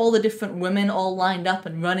you had all the different women all lined up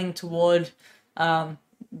and running toward the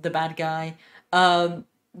bad guy?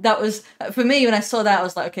 That was, for me, when I saw that, I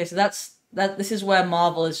was like, okay, so this is where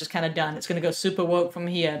Marvel is just kind of done. It's going to go super woke from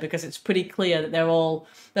here, because it's pretty clear that they're all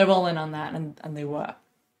in on that, and they were.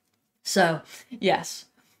 So yes.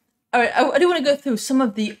 All right, I do want to go through some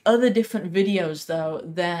of the other different videos, though,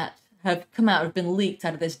 that have come out, have been leaked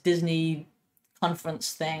out of this Disney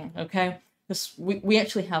conference thing, okay? Because we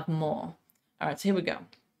actually have more. All right, so here we go.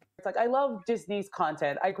 It's like, I love Disney's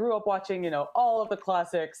content. I grew up watching, all of the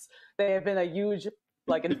classics. They have been a huge,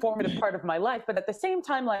 informative part of my life. But at the same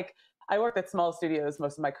time, I worked at small studios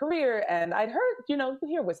most of my career, and I'd heard, you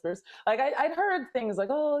hear whispers. I'd heard things like,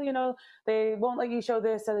 oh, they won't let you show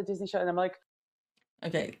this at a Disney show. And I'm like,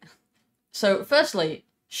 okay. So, firstly,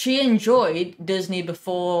 she enjoyed Disney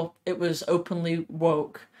before it was openly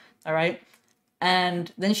woke, all right?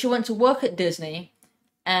 And then she went to work at Disney,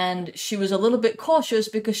 and she was a little bit cautious,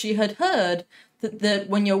 because she had heard that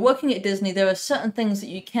when you're working at Disney, there are certain things that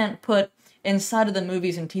you can't put inside of the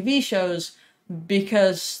movies and TV shows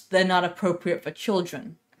because they're not appropriate for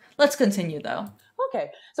children. Let's continue though.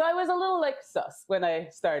 Okay, so I was a little like sus when I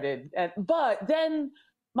started, but then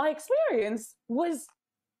my experience was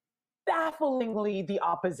bafflingly the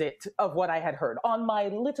opposite of what I had heard on my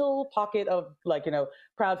little pocket of like,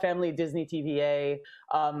 Proud Family Disney TVA.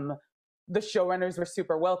 The showrunners were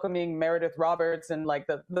super welcoming, Meredith Roberts, and like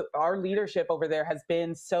our leadership over there has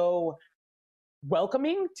been so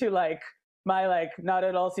welcoming to like my like not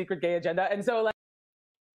at all secret gay agenda. And so like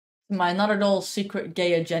my not at all secret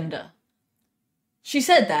gay agenda. She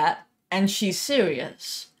said that, and she's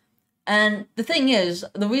serious. And the thing is,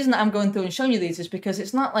 the reason that I'm going through and showing you these is because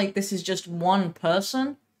it's not like this is just one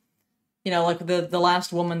person. Like the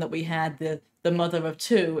last woman that we had, the mother of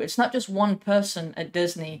two. It's not just one person at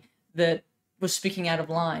Disney that was speaking out of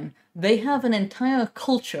line. They have an entire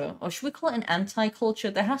culture, or should we call it an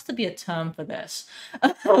anti-culture? There has to be a term for this,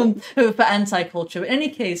 for anti-culture. But in any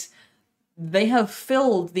case, they have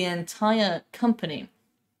filled the entire company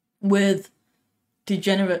with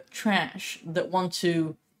degenerate trash that want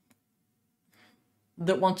to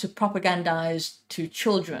propagandize to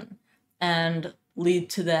children and lead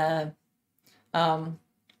to their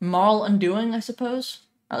moral undoing, I suppose.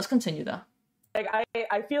 Let's continue though. Like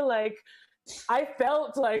I feel like I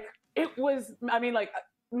felt like it was, I mean, like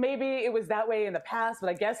maybe it was that way in the past, but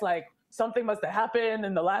I guess like something must have happened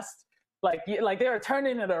in the last like they are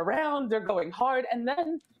turning it around, they're going hard, and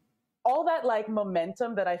then all that like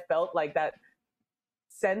momentum that I felt, like that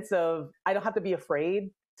sense of I don't have to be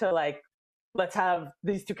afraid to like, let's have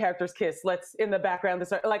these two characters kiss, let's in the background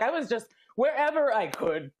start, like I was just wherever I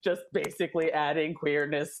could just basically adding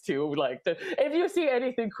queerness to like if you see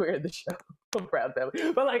anything queer in the show, I'm Proud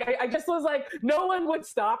Family, but like I just was like no one would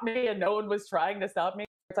stop me and no one was trying to stop me.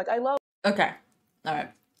 It's like I love. Okay, all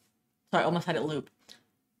right, sorry, I almost had it loop.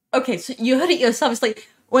 Okay, so you heard it yourself. It's like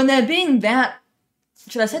when they're being that,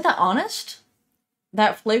 should I say that honest,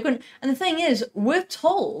 that flagrant. And the thing is, we're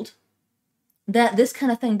told that this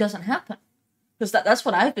kind of thing doesn't happen. Because that's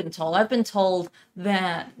what I've been told. I've been told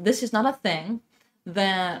that this is not a thing,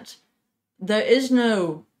 that there is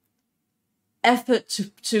no effort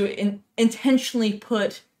to intentionally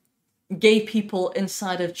put gay people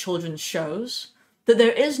inside of children's shows, that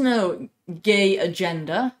there is no gay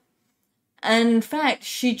agenda. And in fact,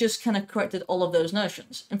 she just kind of corrected all of those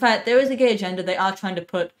notions. In fact, there is a gay agenda. They are trying to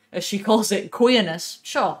put, as she calls it, queerness,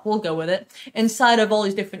 sure, we'll go with it, inside of all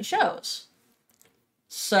these different shows.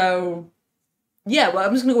 So, yeah, well,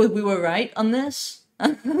 I'm just going to go with we were right on this.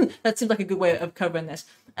 That seems like a good way of covering this.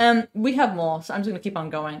 We have more, so I'm just going to keep on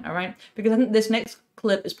going, all right? Because I think this next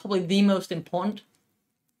clip is probably the most important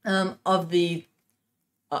of the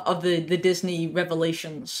Disney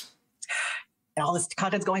revelations. And all this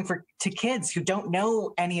content's going to kids who don't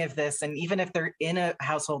know any of this, and even if they're in a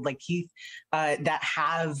household like Keith that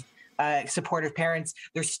have supportive parents,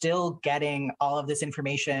 they're still getting all of this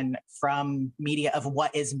information from media of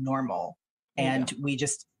what is normal, and we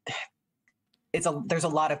just there's a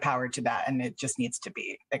lot of power to that, and it just needs to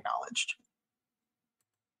be acknowledged.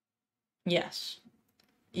 Yes,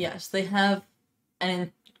 they have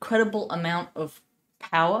an incredible amount of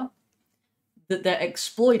power that they're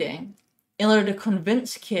exploiting in order to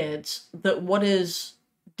convince kids that what is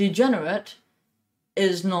degenerate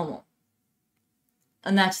is normal.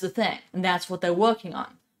 And that's the thing. And that's what they're working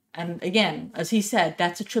on. And again, as he said,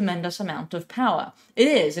 that's a tremendous amount of power. It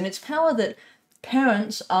is. And it's power that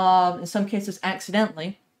parents are, in some cases,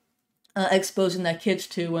 accidentally exposing their kids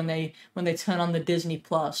to when they turn on the Disney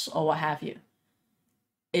Plus or what have you.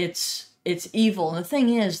 It's evil. And the thing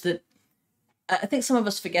is that I think some of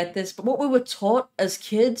us forget this, but what we were taught as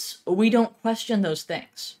kids, we don't question those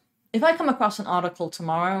things. If I come across an article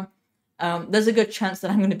tomorrow, there's a good chance that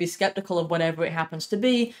I'm going to be skeptical of whatever it happens to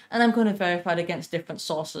be, and I'm going to verify it against different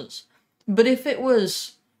sources. But if it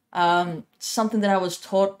was something that I was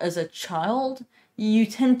taught as a child, you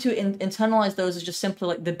tend to internalize those as just simply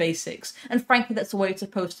like the basics. And frankly, that's the way it's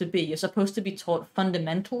supposed to be. You're supposed to be taught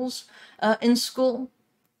fundamentals in school.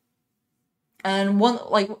 And one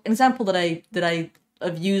an example that I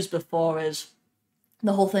have used before is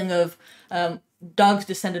the whole thing of dogs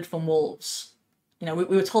descended from wolves. We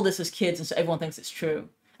were told this as kids, and so everyone thinks it's true.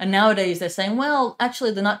 And nowadays they're saying, well,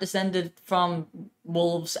 actually they're not descended from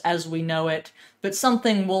wolves as we know it, but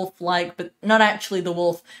something wolf-like, but not actually the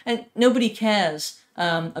wolf. And nobody cares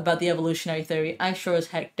about the evolutionary theory. I sure as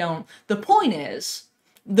heck don't. The point is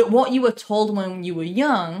that what you were told when you were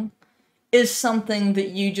young is something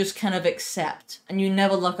that you just kind of accept and you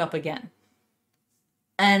never look up again.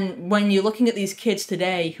 And when you're looking at these kids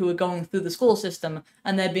today who are going through the school system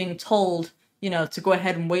and they're being told, to go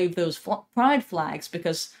ahead and wave those pride flags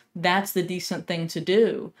because that's the decent thing to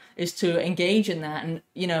do, is to engage in that. And,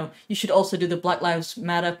 you know, you should also do the Black Lives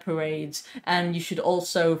Matter parades, and you should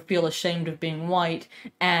also feel ashamed of being white.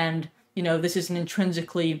 And, you know, this is an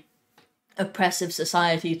intrinsically oppressive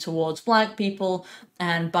society towards black people.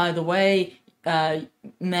 And by the way, men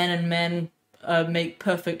and men make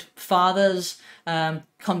perfect fathers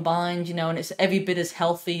combined, you know, and it's every bit as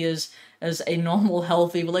healthy as a normal,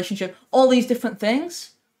 healthy relationship. All these different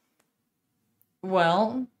things.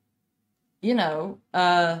 Well, you know,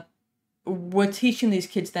 we're teaching these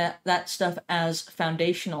kids that stuff as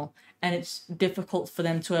foundational, and it's difficult for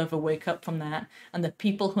them to ever wake up from that. And the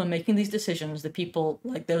people who are making these decisions, the people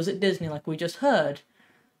like those at Disney, like we just heard,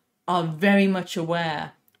 are very much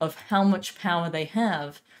aware of how much power they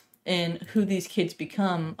have in who these kids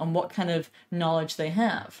become and what kind of knowledge they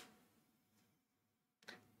have.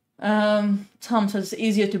 Tom says it's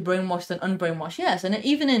easier to brainwash than unbrainwash. Yes, and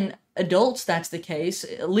even in adults that's the case,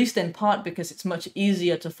 at least in part because it's much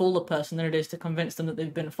easier to fool a person than it is to convince them that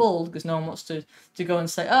they've been fooled, because no one wants to go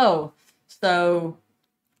and say, oh, so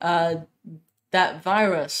that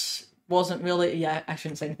virus wasn't really, yeah, I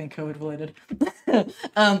shouldn't say anything COVID related.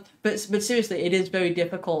 But seriously, it is very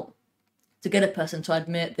difficult to get a person to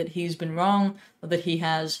admit that he's been wrong, or that he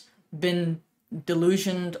has been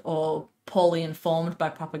delusioned or poorly informed by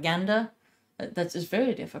propaganda. That is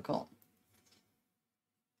very difficult.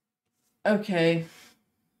 Okay,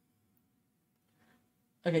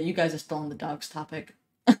 you guys are still on the dogs topic.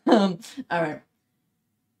 All right.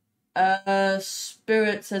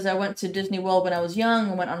 Spirit says, I went to Disney World when I was young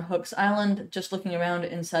and went on Hook's Island. Just looking around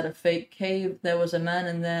inside a fake cave, there was a man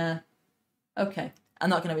in there. Okay, I'm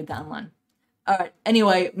not going to read that online. All right,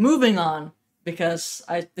 anyway, moving on, because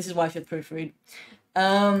this is why I should proofread.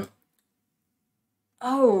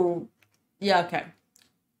 Oh, yeah, okay.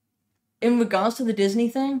 In regards to the Disney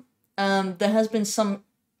thing, there has been some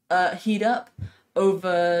heat up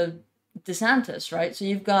over DeSantis, right? So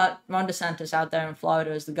you've got Ron DeSantis out there in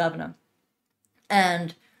Florida as the governor,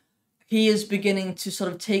 and he is beginning to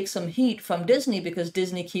sort of take some heat from Disney because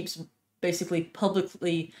Disney keeps basically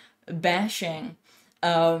publicly bashing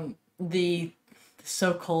the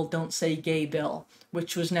so-called Don't Say Gay bill,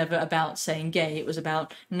 which was never about saying gay. It was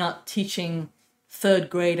about not teaching third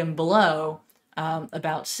grade and below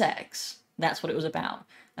about sex. That's what it was about.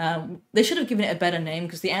 They should have given it a better name,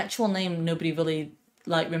 because the actual name nobody really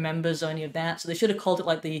remembers or any of that. So they should have called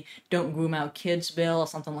it the Don't Groom Our Kids bill or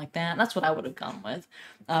something like that. That's what I would have gone with.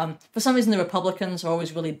 For some reason, the Republicans are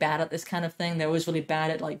always really bad at this kind of thing. They're always really bad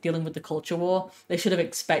at dealing with the culture war. They should have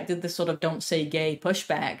expected this sort of Don't Say Gay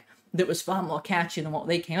pushback that was far more catchy than what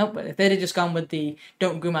they came up with. If they'd have just gone with the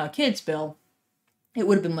Don't Groom Our Kids bill, it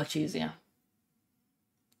would have been much easier.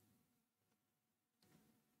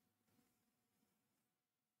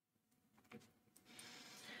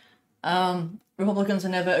 Republicans are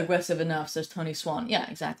never aggressive enough, says Tony Swan. Yeah,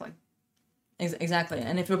 exactly. Exactly.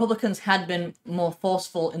 And if Republicans had been more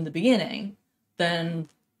forceful in the beginning, then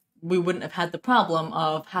we wouldn't have had the problem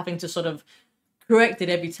of having to sort of correct it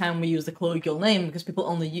every time we use the colloquial name, because people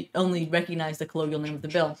only recognize the colloquial name of the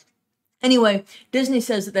bill. Anyway, Disney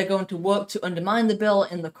says that they're going to work to undermine the bill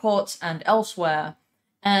in the courts and elsewhere,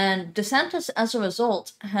 and DeSantis, as a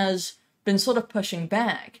result, has been sort of pushing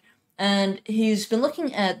back. And he's been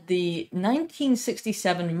looking at the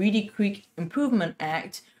 1967 Reedy Creek Improvement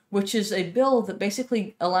Act, which is a bill that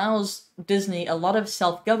basically allows Disney a lot of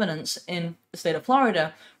self-governance in the state of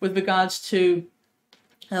Florida with regards to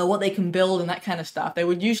what they can build and that kind of stuff. They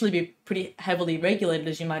would usually be pretty heavily regulated,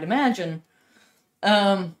 as you might imagine.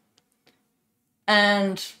 And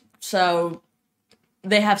so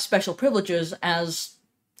they have special privileges as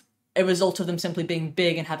a result of them simply being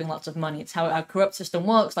big and having lots of money. It's how our corrupt system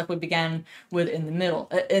works, like we began with in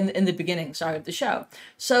the beginning of the show.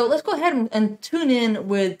 So let's go ahead and tune in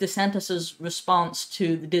with DeSantis's response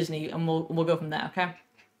to the Disney, and we'll go from there, okay?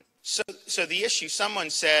 So the issue, someone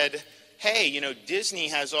said, hey, Disney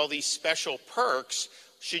has all these special perks.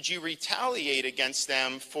 Should you retaliate against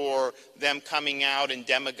them for them coming out and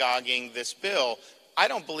demagoguing this bill? I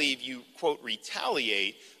don't believe you, quote,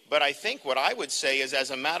 retaliate. But I think what I would say is,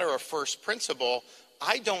 as a matter of first principle,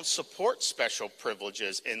 I don't support special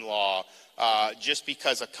privileges in law just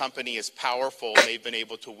because a company is powerful and they've been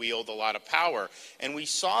able to wield a lot of power. And we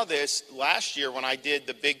saw this last year when I did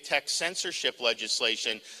the big tech censorship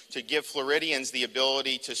legislation to give Floridians the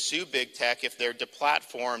ability to sue big tech if they're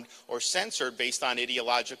deplatformed or censored based on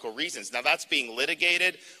ideological reasons. Now that's being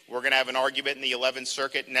litigated. We're going to have an argument in the 11th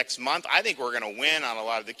Circuit next month. I think we're going to win on a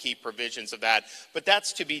lot of the key provisions of that, but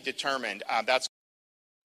that's to be determined.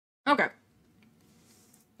 Okay.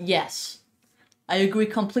 Yes, I agree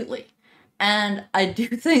completely. And I do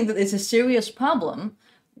think that it's a serious problem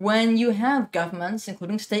when you have governments,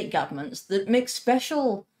 including state governments, that make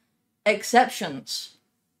special exceptions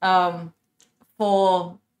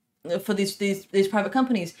for these private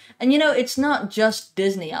companies. And it's not just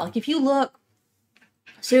Disney. Like, if you look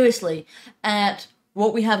seriously at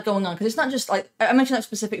what we have going on, because it's not just like I mentioned that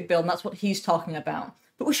specific bill, and that's what he's talking about.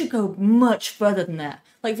 But we should go much further than that.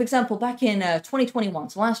 Like, for example, back in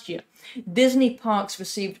 2021, so last year, Disney Parks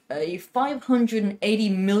received a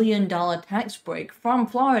 $580 million tax break from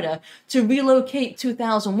Florida to relocate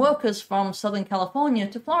 2,000 workers from Southern California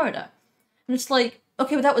to Florida. And it's like,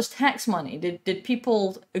 okay, but that was tax money. Did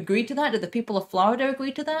people agree to that? Did the people of Florida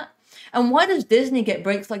agree to that? And why does Disney get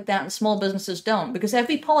breaks like that and small businesses don't? Because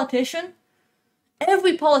every politician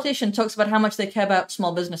talks about how much they care about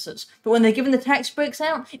small businesses. But when they're giving the tax breaks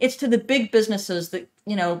out, it's to the big businesses that,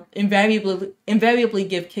 invariably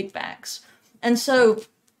give kickbacks. And so,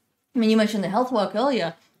 I mean, you mentioned the health work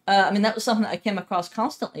earlier. That was something that I came across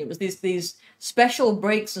constantly. It was these special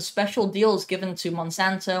breaks and special deals given to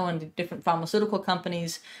Monsanto and different pharmaceutical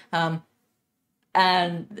companies. And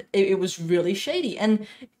it was really shady. And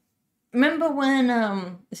remember when,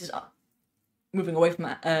 this is moving away from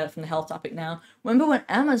the health topic now. Remember when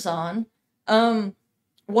Amazon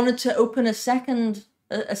wanted to open a second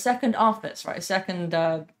office, right? A second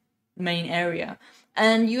main area,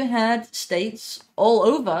 and you had states all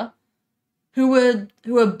over who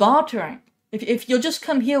were bartering. If you'll just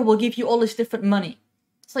come here, we'll give you all this different money.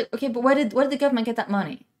 It's like, okay, but where did the government get that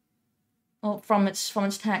money? Well, from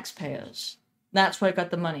its taxpayers. That's where it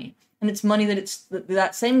got the money. And it's money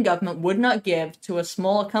that same government would not give to a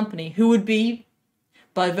smaller company who would be,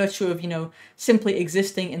 by virtue of, simply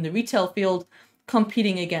existing in the retail field,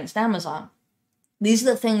 competing against Amazon. These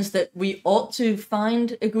are the things that we ought to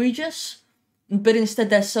find egregious, but instead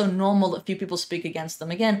they're so normal that few people speak against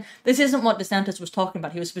them. Again, this isn't what DeSantis was talking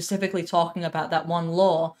about. He was specifically talking about that one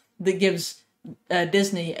law that gives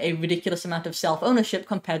Disney a ridiculous amount of self-ownership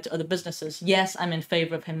compared to other businesses. Yes, I'm in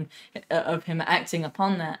favor of him acting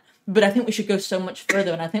upon that. But I think we should go so much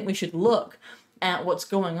further, and I think we should look at what's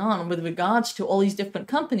going on with regards to all these different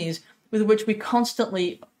companies with which we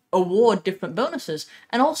constantly award different bonuses,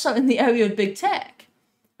 and also in the area of big tech.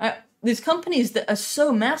 These companies that are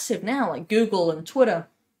so massive now, like Google and Twitter,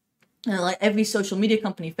 and like every social media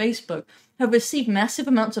company, Facebook, have received massive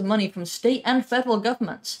amounts of money from state and federal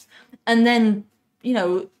governments. And then,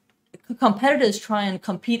 competitors try and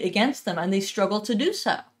compete against them, and they struggle to do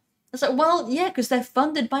so. It's like, well, yeah, because they're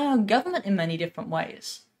funded by our government in many different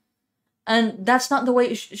ways. And that's not the way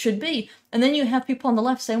it should be. And then you have people on the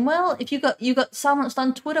left saying, well, if you got silenced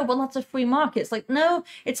on Twitter, well, that's a free market. It's like, no,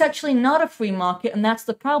 it's actually not a free market, and that's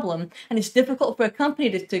the problem. And it's difficult for a company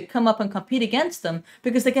to come up and compete against them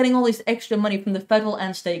because they're getting all this extra money from the federal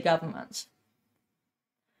and state governments.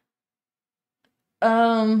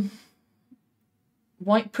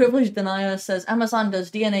 White privilege denier says, Amazon does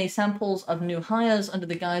DNA samples of new hires under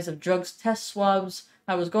the guise of drugs test swabs.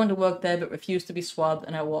 I was going to work there but refused to be swabbed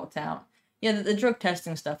and I walked out. Yeah, the drug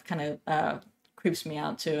testing stuff kind of creeps me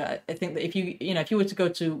out too. I think that if you were to go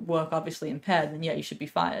to work obviously impaired, then yeah, you should be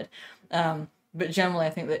fired. But generally, I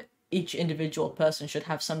think that each individual person should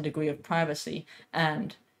have some degree of privacy.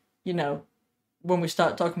 And, when we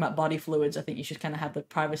start talking about body fluids, I think you should kind of have the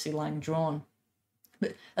privacy line drawn.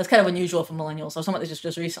 But that's kind of unusual for millennials. I was talking about this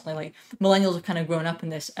just recently. Like, millennials have kind of grown up in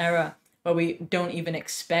this era where we don't even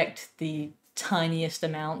expect the tiniest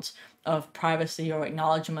amount of privacy or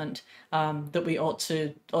acknowledgement that we ought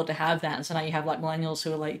to have that. And so now you have like millennials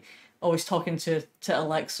who are like always talking to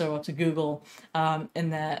Alexa or to Google in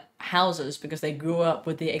their houses because they grew up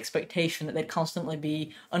with the expectation that they'd constantly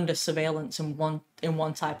be under surveillance in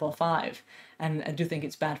one type or five. And I do think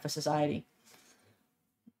it's bad for society.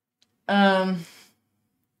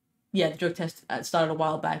 Yeah, the drug test started a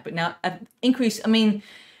while back, but now increase. I mean,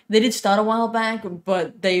 they did start a while back,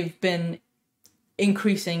 but they've been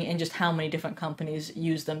increasing in just how many different companies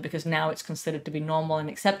use them because now it's considered to be normal and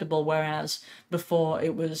acceptable, whereas before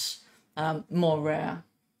it was more rare.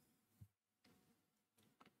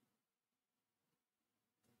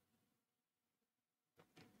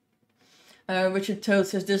 Richard Toth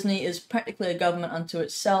says Disney is practically a government unto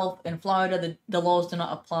itself. In Florida, the laws do not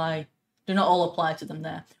all apply to them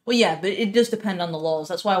there. Well, yeah, but it does depend on the laws.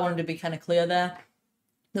 That's why I wanted to be kind of clear there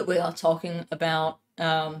that we are talking about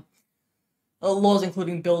laws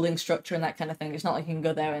including building structure and that kind of thing. It's not like you can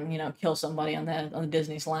go there and kill somebody on the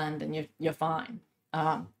Disney's land and you're fine.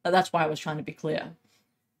 But that's why I was trying to be clear.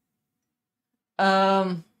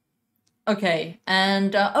 Okay,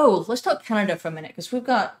 and let's talk Canada for a minute because we've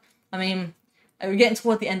got. I mean, we're getting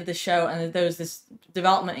toward the end of the show, and there was this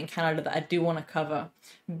development in Canada that I do want to cover,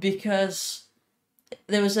 because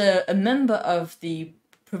there was a member of the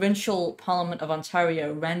Provincial Parliament of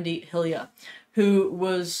Ontario, Randy Hillier, who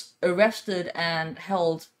was arrested and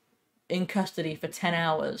held in custody for 10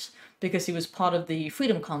 hours because he was part of the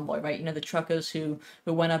Freedom Convoy, right? You know, the truckers who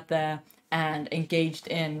went up there and engaged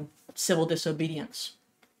in civil disobedience.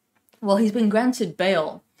 Well, he's been granted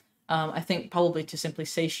bail, I think probably to simply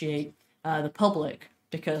satiate the public,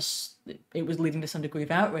 because it was leading to some degree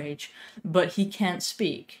of outrage, but he can't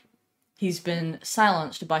speak. He's been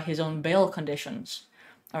silenced by his own bail conditions.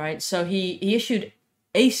 All right, so he issued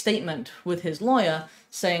a statement with his lawyer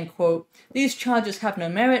saying, quote, "These charges have no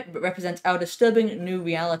merit but represent our disturbing new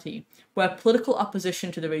reality, where political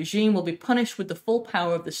opposition to the regime will be punished with the full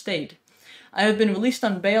power of the state. I have been released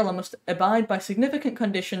on bail and must abide by significant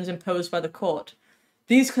conditions imposed by the court.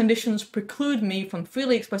 These conditions preclude me from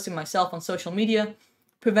freely expressing myself on social media,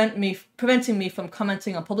 preventing me from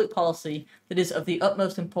commenting on public policy that is of the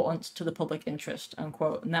utmost importance to the public interest,"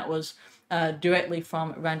 unquote. And that was directly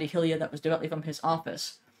from Randy Hillier. That was directly from his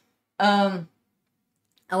office. I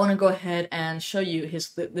want to go ahead and show you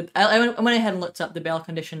I went ahead and looked up the bail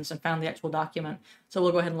conditions and found the actual document. So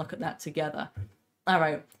we'll go ahead and look at that together. All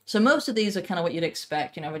right. So most of these are kind of what you'd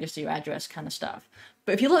expect, you know, register your address kind of stuff.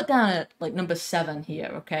 But if you look down at like number 7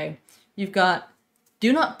 here, okay, you've got,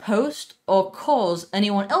 "Do not post or cause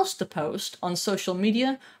anyone else to post on social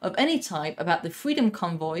media of any type about the Freedom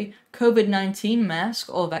Convoy, COVID-19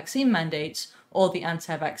 mask or vaccine mandates, or the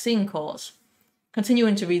anti-vaccine cause."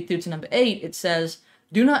 Continuing to read through to number 8, it says,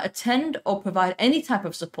 "Do not attend or provide any type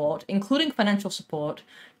of support, including financial support,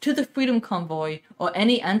 to the Freedom Convoy or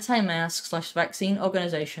any anti-mask/vaccine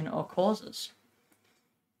organization or causes."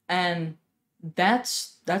 And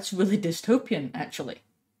that's really dystopian, actually.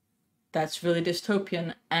 That's really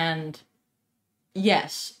dystopian, and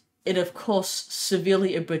yes, it of course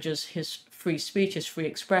severely abridges his free speech, his free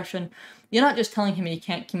expression. You're not just telling him he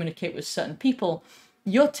can't communicate with certain people,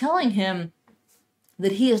 you're telling him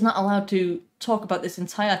that he is not allowed to talk about this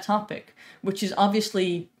entire topic, which is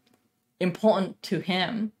obviously important to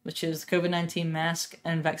him, which is COVID-19 mask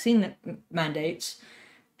and vaccine mandates.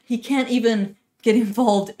 He can't even get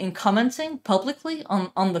involved in commenting publicly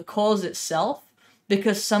on the cause itself,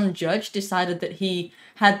 because some judge decided that he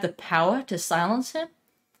had the power to silence him.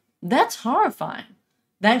 That's horrifying.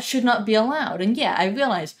 That should not be allowed. And yeah, I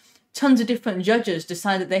realize tons of different judges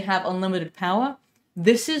decide that they have unlimited power.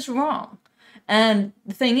 This is wrong. And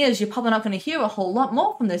the thing is, you're probably not going to hear a whole lot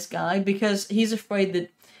more from this guy, because he's afraid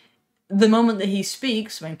that the moment that he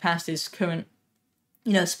speaks, I mean, past his current,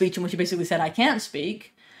 you know, speech in which he basically said, "I can't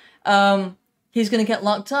speak," he's going to get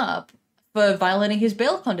locked up for violating his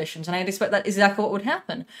bail conditions, and I'd expect that is exactly what would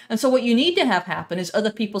happen. And so what you need to have happen is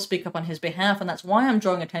other people speak up on his behalf, and that's why I'm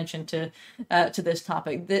drawing attention to this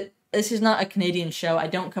topic. That this is not a Canadian show. I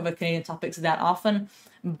don't cover Canadian topics that often,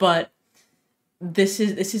 but this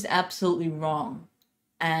is absolutely wrong,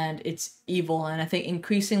 and it's evil. And I think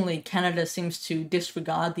increasingly Canada seems to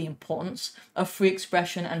disregard the importance of free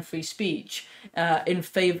expression and free speech in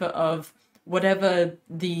favor of whatever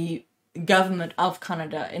the government of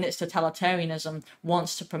Canada in its totalitarianism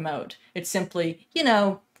wants to promote. It's simply, you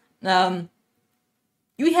know,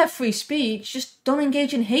 you have free speech, just don't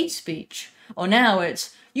engage in hate speech. Or now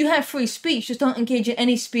it's, you have free speech, just don't engage in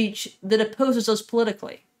any speech that opposes us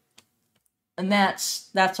politically. And that's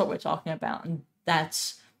what we're talking about, and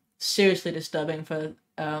that's seriously disturbing for,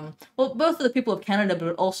 well, both for the people of Canada,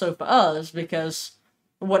 but also for us, because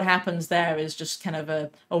what happens there is just kind of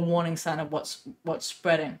a warning sign of what's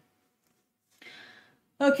spreading.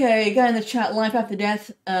 Okay, guy in the chat, Life After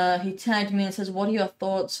Death, he tagged me and says, "What are your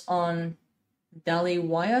thoughts on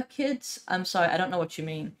Daliwaya kids?" I'm sorry, I don't know what you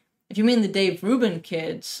mean. If you mean the Dave Rubin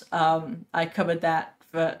kids, I covered that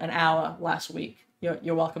for an hour last week.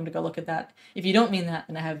 You're welcome to go look at that. If you don't mean that,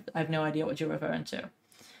 then I have no idea what you're referring to.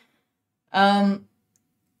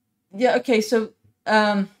 Yeah, okay, so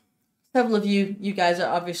several of you guys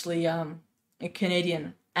are obviously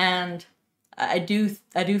Canadian, and I do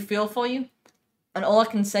feel for you. And all I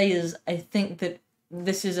can say is I think that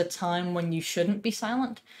this is a time when you shouldn't be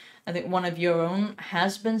silent. I think one of your own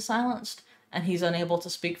has been silenced, and he's unable to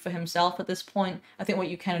speak for himself at this point. I think what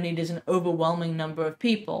you kind of need is an overwhelming number of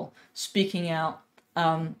people speaking out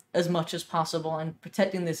as much as possible and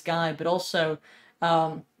protecting this guy, but also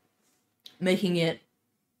making it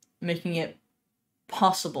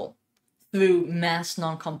possible through mass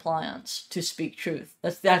non-compliance to speak truth.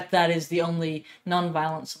 That is the only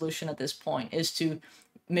non-violent solution at this point, is to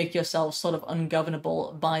make yourself sort of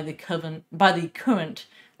ungovernable by the current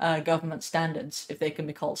government standards, if they can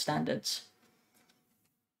be called standards.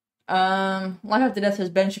 Life After Death says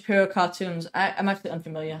Ben Shapiro cartoons. I'm actually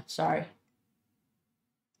unfamiliar. Sorry.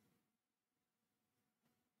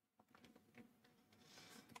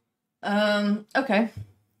 Okay.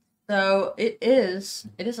 So it is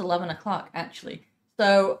 11 o'clock actually.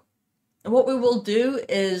 So what we will do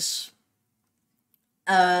is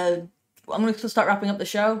I'm going to start wrapping up the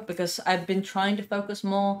show because I've been trying to focus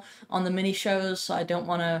more on the mini shows, so I don't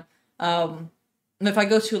want to if I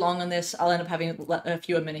go too long on this, I'll end up having a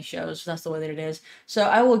fewer mini shows. That's the way that it is. So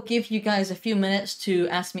I will give you guys a few minutes to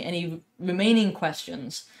ask me any remaining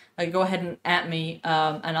questions. Go ahead and at me,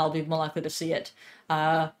 and I'll be more likely to see it.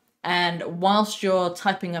 And whilst you're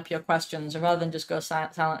typing up your questions, rather than just go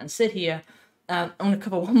silent and sit here, I'm going to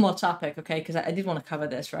cover one more topic, okay? Because I did want to cover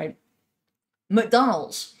this, right?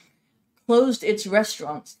 McDonald's closed its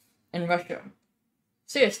restaurants in Russia.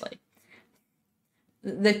 Seriously.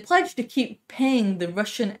 They've pledged to keep paying the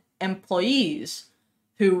Russian employees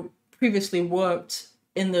who previously worked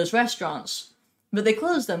in those restaurants, but they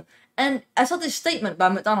closed them. And I saw this statement by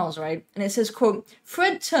McDonald's, right? And it says, quote,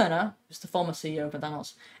 Fred Turner, who's the former CEO of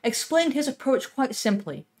McDonald's, explained his approach quite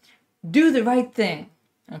simply. Do the right thing,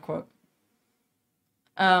 unquote.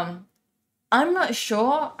 I'm not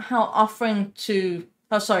sure how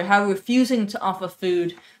refusing to offer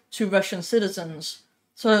food to Russian citizens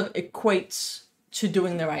sort of equates to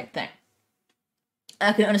doing the right thing.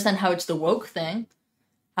 I can understand how it's the woke thing,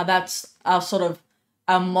 how that's our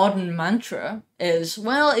modern mantra is,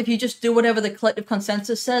 well, if you just do whatever the collective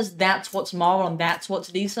consensus says, that's what's moral and that's what's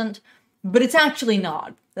decent. But it's actually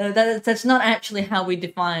not. That's not actually how we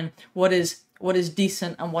define what is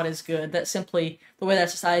decent and what is good. That's simply the way that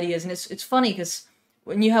society is. And it's funny because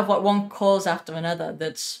when you have one cause after another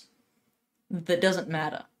that doesn't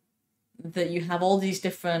matter, that you have all these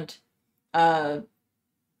different not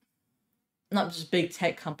just big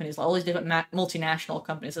tech companies, like all these different multinational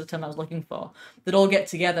companies, that's the term I was looking for, that all get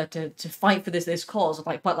together to fight for this cause,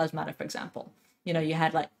 like Black Lives Matter, for example. You know, you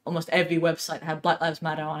had like almost every website had Black Lives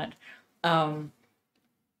Matter on it.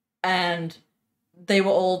 And they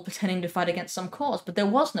were all pretending to fight against some cause, but there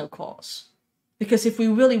was no cause. Because if we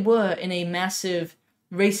really were in a massive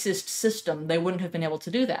racist system, they wouldn't have been able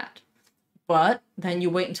to do that. But then you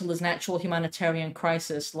wait until there's an actual humanitarian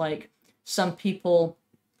crisis, like some people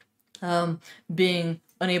being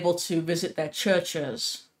unable to visit their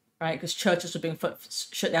churches, right? Because churches are being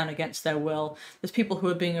shut down against their will. There's people who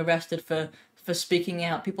are being arrested for speaking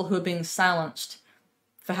out, people who are being silenced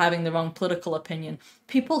for having the wrong political opinion,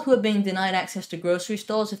 people who are being denied access to grocery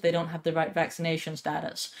stores if they don't have the right vaccination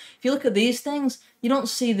status. If you look at these things, you don't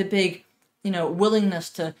see the big, willingness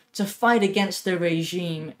to fight against the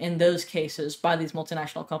regime in those cases by these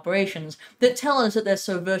multinational corporations that tell us that they're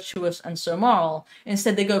so virtuous and so moral.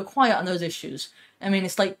 Instead, they go quiet on those issues. I mean,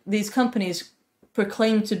 it's like these companies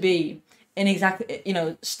proclaim to be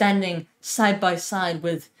standing side by side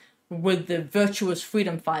with the virtuous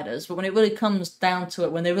freedom fighters, but when it really comes down to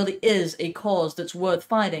it, when there really is a cause that's worth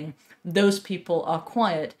fighting, those people are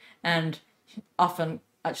quiet and often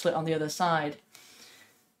actually on the other side.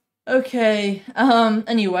 Okay,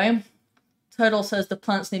 anyway, Turtle says the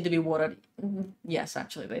plants need to be watered. Yes,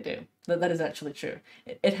 actually they do. That is actually true.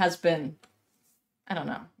 It has been, I don't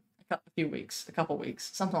know, a couple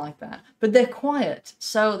weeks, something like that. But they're quiet,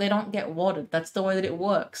 so they don't get watered. That's the way that it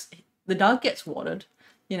works. The dog gets watered.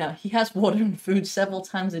 He has water and food several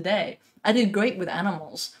times a day. I did great with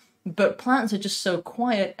animals, but plants are just so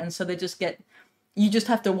quiet, and so you just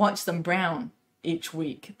have to watch them brown each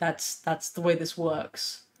week. That's the way this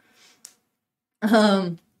works.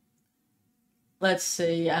 Let's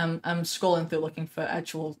see. I'm scrolling through looking for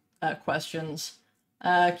actual questions.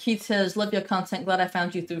 Keith says, "Love your content. Glad I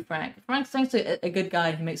found you through Frank." Frank's actually a good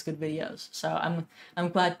guy who makes good videos, so I'm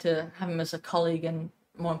glad to have him as a colleague and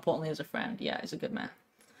more importantly as a friend. Yeah, he's a good man.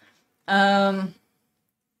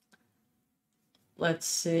 Let's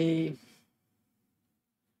see.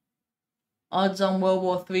 Odds on World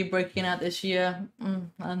War III breaking out this year?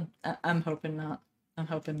 I'm hoping not.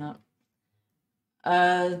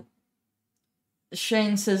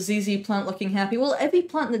 Shane says ZZ plant looking happy. Well, every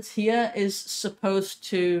plant that's here is supposed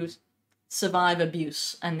to survive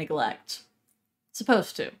abuse and neglect.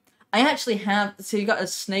 Supposed to. I actually have, so you got a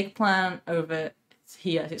snake plant over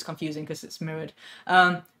here. It's confusing because it's mirrored.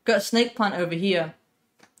 Got a snake plant over here,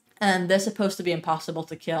 and they're supposed to be impossible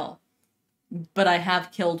to kill. But I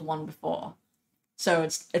have killed one before. So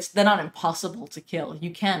they're not impossible to kill.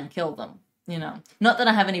 You can kill them. Not that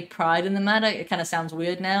I have any pride in the matter. It kind of sounds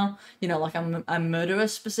weird now, like I'm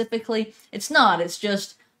murderous specifically. It's not. It's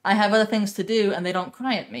just I have other things to do, and they don't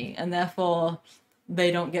cry at me, and therefore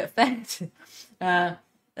they don't get fed.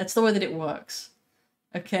 That's the way that it works.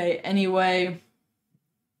 Okay, anyway.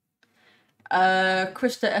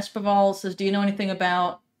 Krista Esparval says, do you know anything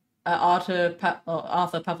about Arthur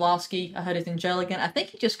Pawlowski? I heard he's in jail again. I think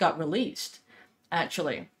he just got released,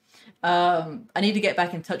 actually. I need to get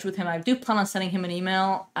back in touch with him. I do plan on sending him an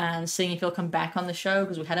email and seeing if he'll come back on the show,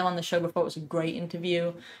 because we had him on the show before. It was a great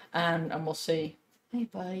interview, and we'll see. Hey,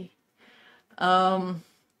 buddy.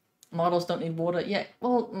 Models don't need water. Yeah,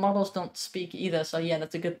 well, models don't speak either, so yeah,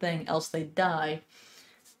 that's a good thing, else they die.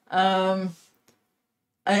 I'm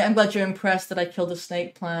glad you're impressed that I killed a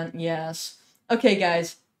snake plant. Yes. Okay,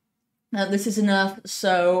 guys. This is enough.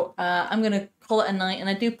 So I'm going to call it a night. And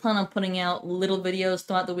I do plan on putting out little videos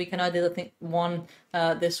throughout the week. And I did, I think, one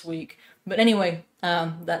this week. But anyway,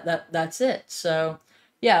 that's it. So,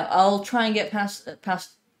 yeah, I'll try and get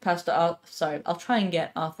I'll try and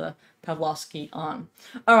get Arthur Pawlowski on.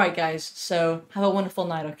 All right, guys. So have a wonderful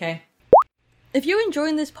night, okay? If you're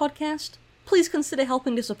enjoying this podcast, please consider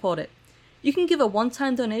helping to support it. You can give a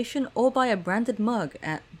one-time donation or buy a branded mug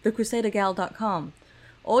at thecrusadergal.com.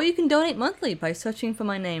 Or you can donate monthly by searching for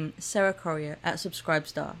my name, Sarah Corrier, at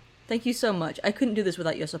Subscribestar. Thank you so much. I couldn't do this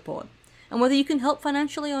without your support. And whether you can help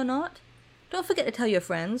financially or not, don't forget to tell your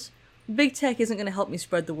friends. Big tech isn't going to help me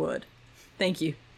spread the word. Thank you.